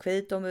heyrði að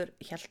kviðdómur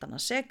hélt hann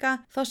að seka,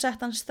 þá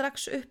sett hann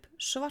strax upp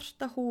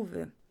svarta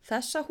húfu.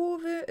 Þessa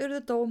húfu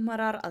urðu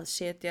dómarar að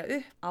setja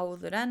upp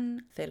áður en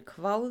þeir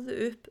kváðu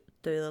upp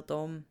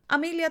dauðadóm.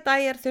 Amelia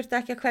Dyer þurfti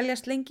ekki að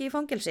kveljast lengi í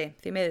fangelsi,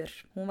 því miður.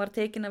 Hún var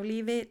tekin af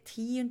lífi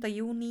 10.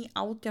 júní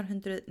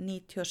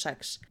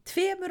 1896,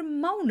 2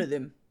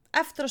 mánuðum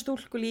eftir að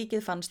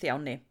stúlkulíkið fannst í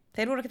ánni.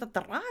 Þeir voru ekkert að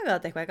draga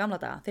þetta eitthvað í gamla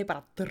daga, þeir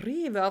bara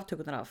drifu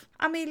aftökunar af.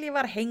 Amelia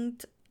var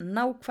hengd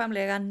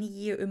nákvæmlega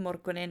 9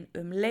 morguninn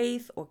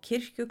leið og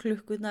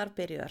kirkjuklukkurnar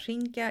byrjuðu að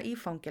hringja í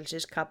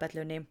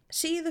fangelsiskapellunni.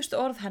 Síðustu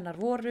orð hennar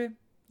voru: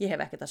 ég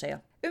hef ekkert að segja.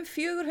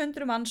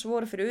 400 manns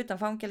voru fyrir utan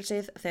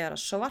fangelsið þegar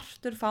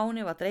svartur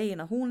fáni var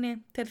dreginn að húni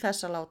til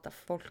þess að láta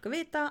fólk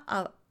vita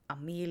að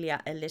Amelia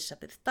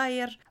Elizabeth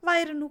Dyer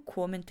væri nú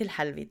komin til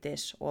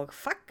helvítis og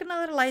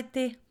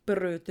fagnaðarlæti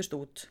brutust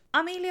út.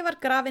 Amelia var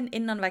grafin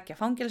innan veggja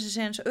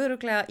fangelsisins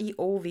örugglega í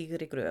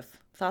óvígri gröf.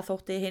 Það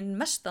þótti hinn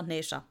mesta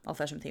hneysa á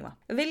þessum tíma.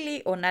 Willi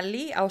og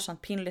Nellie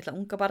ásamt pínulitla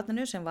unga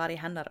barninu sem var í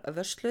hennar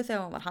vörslu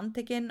þegar hún var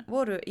handtekinn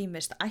voru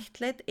ýmist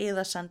ættleidd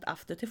eða send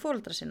aftur til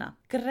foreldra sinna.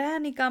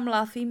 Granny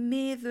gamla því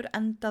miður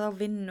endaði á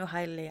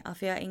vinnuhæli af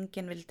því að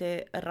enginn vildi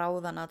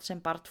ráða hana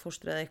sem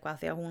barnfóstru eða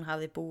eitthvað því að hún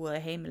hafði búið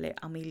í heimili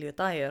Amelia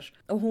Dyer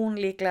og hún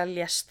líklega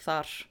lést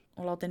þar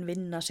og láti henn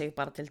vinna sig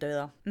bara til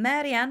dauða.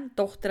 Mary Ann,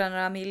 dóttir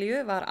hennar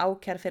Ameliu, var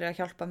ákærð fyrir að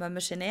hjálpa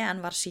mömmu sinni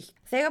en var sýk.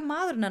 Þegar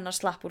maðurinn hennar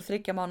slapp úr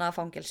 3 mánaða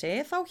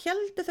fangelsi þá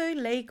héldu þau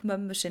leik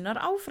mömmu sinnar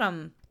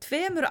áfram.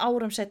 2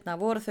 árum setna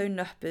voru þau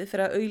nöppuð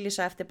fyrir að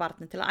auglýsa eftir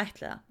barni til að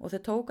ættleiða og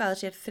þau tóku að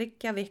sér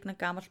 3 vikna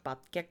gamalt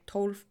barn gegn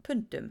 12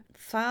 pundum.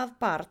 Það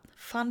barn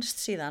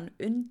fannst síðan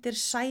undir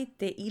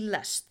sæti í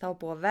lest. Það var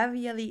búið að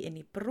vefja því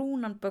inn í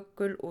brúnan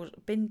böggul og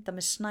binda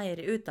með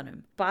snæri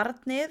utanum.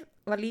 Barnið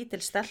var lítil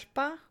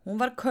stelpa, hún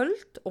var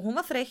köld og hún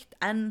var þreytt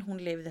en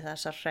hún lifði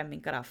þessar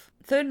hremmingar af.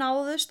 Þau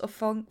náðust og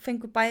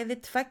fengu bæði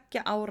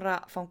 2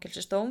 ára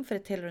fangelsisdóm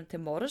fyrir tilraun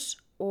til morðs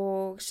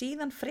og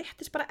síðan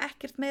fréttist bara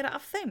ekkert meira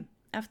af þeim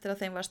eftir að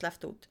þeim var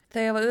sleppt út.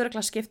 Þau hafa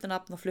örugglega skipt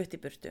nafn og flutt í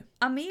burtu.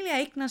 Amelia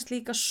eignast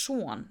líka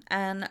son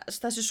en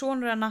þessi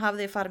sonur hennar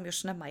hafði farið mjög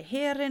snemma í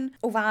herinn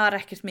og var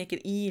ekkert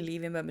mikið í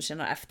lífi mömmu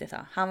sinnar eftir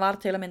það. Hann var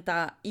til að mynda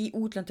í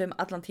útlöndum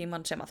allan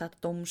tíman sem að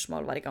þetta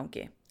dómsmál var í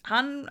gangi.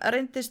 Hann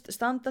reyndist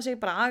standa sig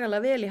bara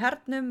agalega vel í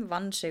hernum,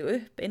 vann sig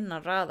upp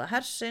innan raða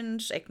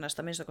hersins, eignast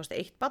að minnsta kosti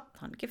 1 barn,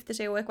 hann gifti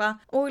sig og eitthvað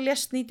og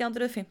lést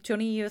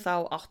 1959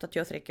 þá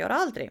 83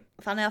 ára aldri.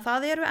 Þannig að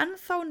það eru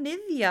ennþá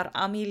niðjar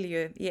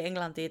Ameliu í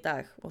Englandi í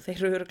dag og þeir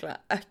eru örugglega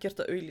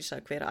ekkert að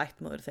auglýsa hver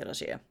ættmóðir þeirra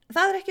sé.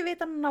 Það er ekki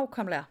vitað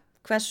nákvæmlega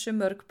hversu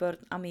mörg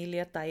börn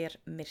Amelia Dyer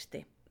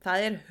myrti.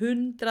 Það er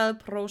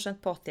 100%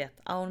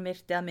 pottþétt að hún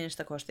myrti að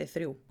minnstakosti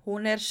 3.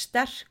 Hún er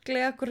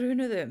sterklega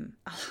grunuð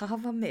að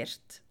hafa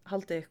myrt,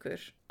 haldið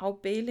ykkur, á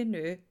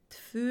bilinu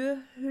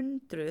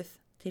 200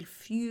 til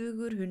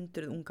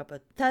 400 unga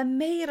börn. Það er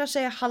meira að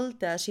segja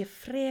haldið að sé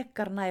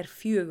frekar nær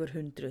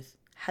 400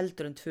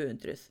 heldur en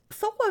 200.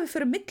 Þó að við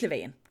fyrir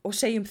millivegin og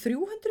segjum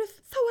 300,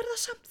 þá er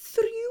það samt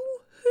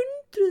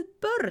 300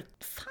 börn.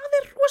 Það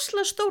er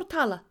rosalega stór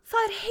tala.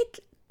 Það er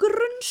heill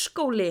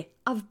grunnskóli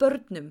af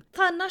börnum.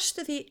 Það er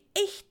næstu því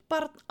 1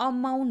 barn á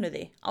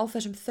mánuði á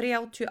þessum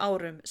 30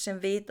 árum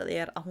sem vitað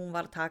er að hún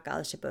var að taka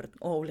að sér börn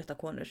og ólíkta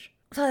konur.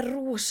 Það er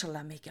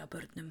rosalega mikið af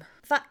börnum.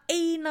 Það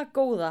eina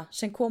góða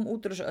sem kom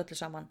út úr þessu öllu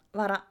saman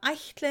var að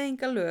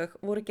ættleiðingalög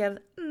voru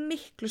gerð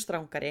miklu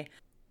strangari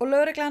Og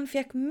lögreglan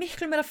fekk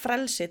miklu meira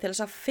frelsi til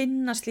þess að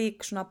finna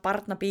slík svona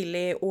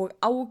barnabíli og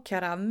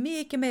ákæra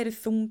mikið meiri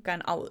þunga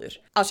en áður.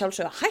 Að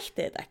sjálfsögðu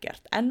hætti þetta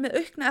ekkert, en með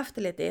aukna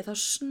eftirliti þá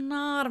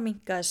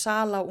snarminkaði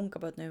sala á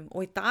ungabörnum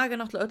og í dag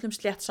er náttúrulega öllum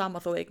slétt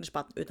sama þó eignist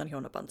barn utan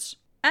hjónabands.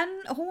 En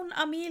hún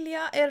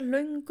Amelia er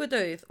löngu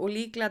dauð og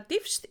líklega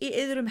dýfst í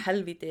iðrum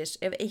helvítis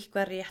ef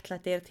eitthvað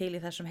réttlæti til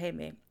í þessum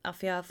heimi. Af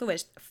því að þú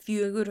veist,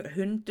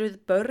 400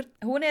 börn.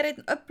 Hún er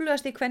einn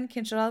öflugasti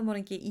kvenkyns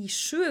raðmorðingi í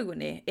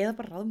sögunni eða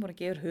bara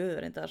raðmorðingi yfir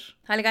höfuð reyndar.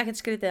 Það er líka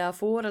ekkert skrítið að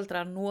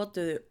foreldrar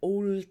notuðu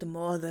Old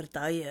Mother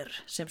Dyer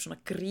sem svona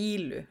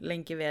grílu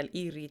lengi vel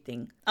í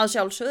rýting. Að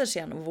sjálfsögðu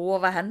síðan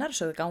vofa hennar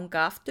sögðu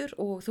ganga aftur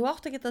og þú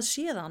átt að geta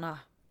séð hana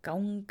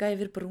ganga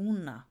yfir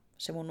brúna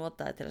sem hún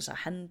notaði til þess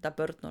að henda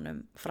börnunum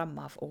fram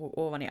af og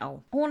ofan í á.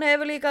 Hún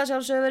hefur líka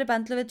sjálfsögðu verið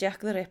bendluð við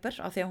Jack the Ripper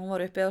af því að hún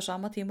var uppi á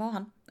sama tíma á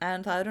hann,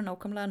 en það eru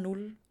nákvæmlega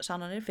 0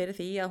 sannanir fyrir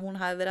því að hún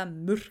hafi verið að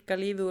murka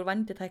lífið úr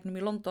vænditæknum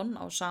í London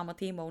á sama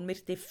tíma og hún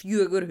myrti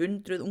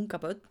 400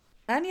 unga börn.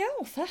 En já,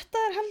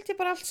 þetta er held ég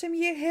bara allt sem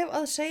ég hef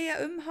að segja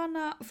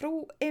hana frú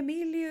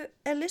Emíliu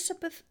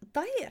Elizabeth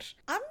Dyer.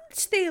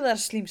 Andstyggðar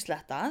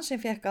slímsletta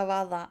sem fekk að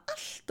vaða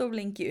allt of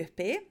lengi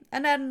uppi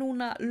en er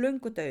núna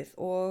löngu dauð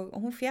og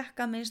hún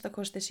fekk að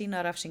minnstakosti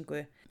sína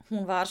refsingu.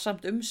 Hún var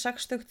samt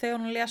 60 þegar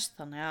hún lést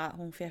þannig að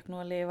hún fekk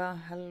nú að lifa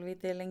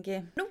helviti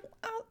lengi. Nú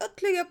að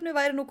öllu jöfnu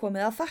væri nú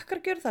komið að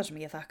þakkargjörð þar sem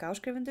ég þakka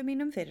áskrifendum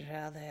mínum fyrir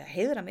að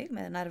heiðra mig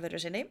með nærveru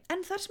sinni.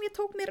 En þar sem ég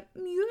tók mér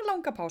mjög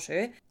langa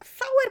pásu,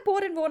 þá er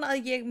borin von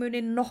að ég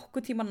muni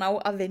nokkuð tíma ná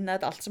að vinna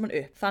þetta allt saman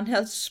upp. Þannig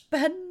að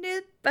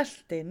spennið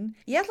beltin.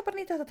 Ég ætla bara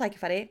að nýta þetta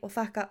tækifæri og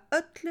þakka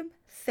öllum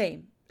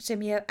þeim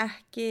sem ég hef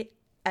ekki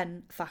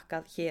enn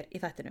þakkað hér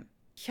í þættinum.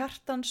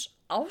 Hjartans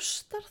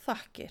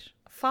ástarþakkir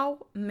fá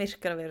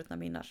myrkraverurnar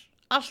mínar.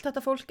 Allt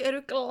þetta fólk eru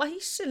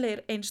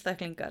glæsilegir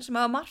einstaklingar sem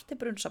hafa margt til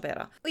brunns að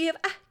bera og ég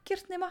hef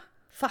ekkert nema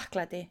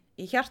þakklæti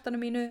í hjartanu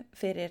mínu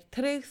fyrir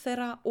tryggð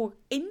þeirra og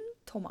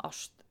eintóma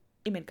ást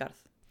í minn garð.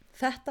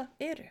 Þetta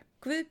eru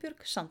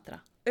Guðbjörg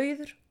Sandra,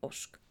 Auður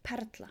Ósk,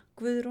 Perla,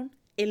 Guðrún,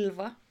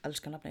 Ylva,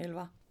 elskanafni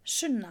Ylva,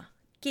 Sunna,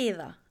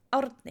 Gyða,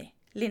 Árni,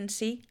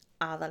 Lindsay,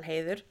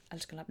 Aðalheiður,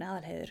 elskanafni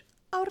Aðalheiður,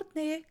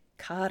 Árni,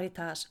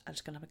 Karitas,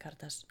 elskanafni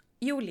Karitas,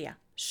 Júlía,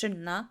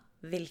 Sunna,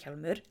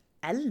 Vilhjálmur,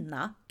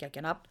 Elna,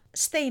 geggjanafn,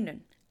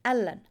 Steinun,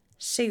 Ellen,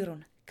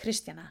 Sigrún,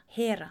 Kristjana,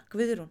 Hera,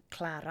 Guðrún,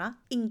 Klara,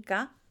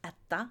 Inga,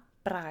 Edda,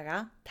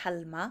 Braga,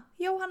 Telma,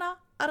 Jóhanna,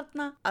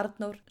 Arna,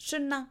 Arnór,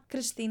 Sunna,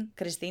 Kristín,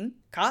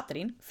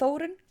 Katrín,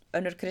 Þórunn,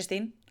 Önnur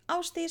Kristín,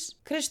 Ásdís,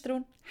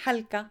 Kristrún,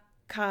 Helga,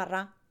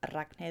 Kara,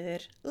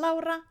 Ragnheiður,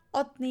 Lára,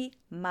 Oddný,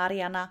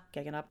 Maríana,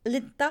 geggjanafn,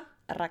 Linda,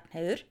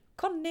 Ragnheiður,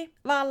 Konni,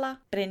 Vala,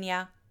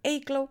 Brynja,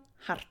 Eygló,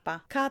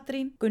 Harpa,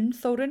 Katrín,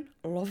 Gunnþórunn,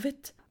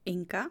 Lovit,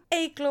 Inga,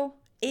 Eygló,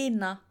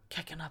 Ina,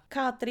 geggjanafn,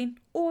 Katrín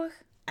og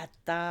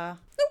Edda.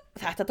 Nú,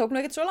 þetta tók nú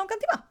ekkert svo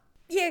langan tíma.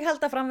 Ég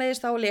held að framvegis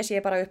þá lesi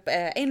ég bara upp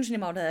einu sinni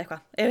í mánuði eða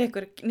eitthvað. Ef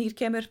einhver nýr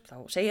kemur, þá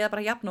segi ég það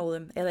bara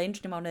jafnóðum eða einu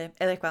sinni í mánuði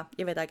eða eitthvað,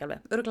 ég veit ekki alveg.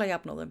 Örugglega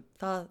jafnóðum,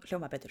 það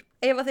hljóma betur.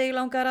 Ef að þig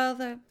langar að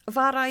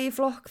fara í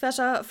flokk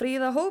þessa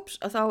Fríða Hóps,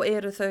 þá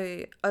eru þau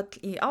öll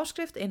í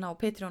áskrift inn á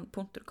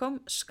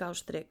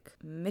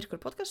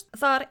patreon.com/myrkurpodcast.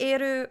 Þar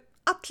eru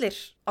allir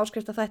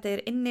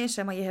áskriftaþættir inni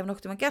sem að ég hef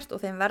nokkuð gert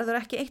og þeim verður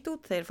ekki eitt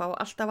út, þeir fá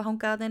alltaf að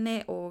hanga að inni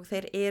og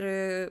þeir eru,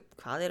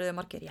 hvað eru þau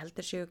margir? Ég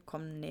heldur séu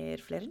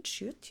komnir fleiri en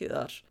 70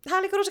 þar. Það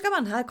er líka rosa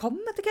gaman, það er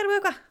kommentakerfi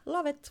eitthvað,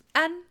 love it.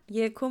 En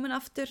ég er komin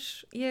aftur,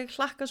 ég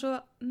hlakka svo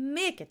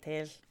mikið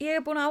til. Ég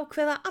er búin að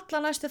ákveða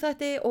alla næstu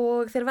þætti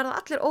og þeir verða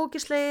allir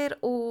ógislegir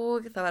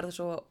og það verður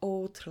svo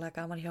ótrúlega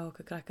gaman hjá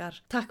okkur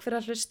krakkar. Takk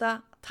fyrir að hlusta,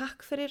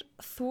 takk fyrir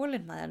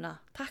þolinmæðina,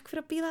 takk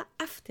fyrir að bíða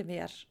eftir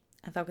mér.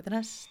 En þá getur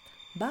næst.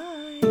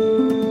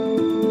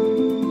 Bye!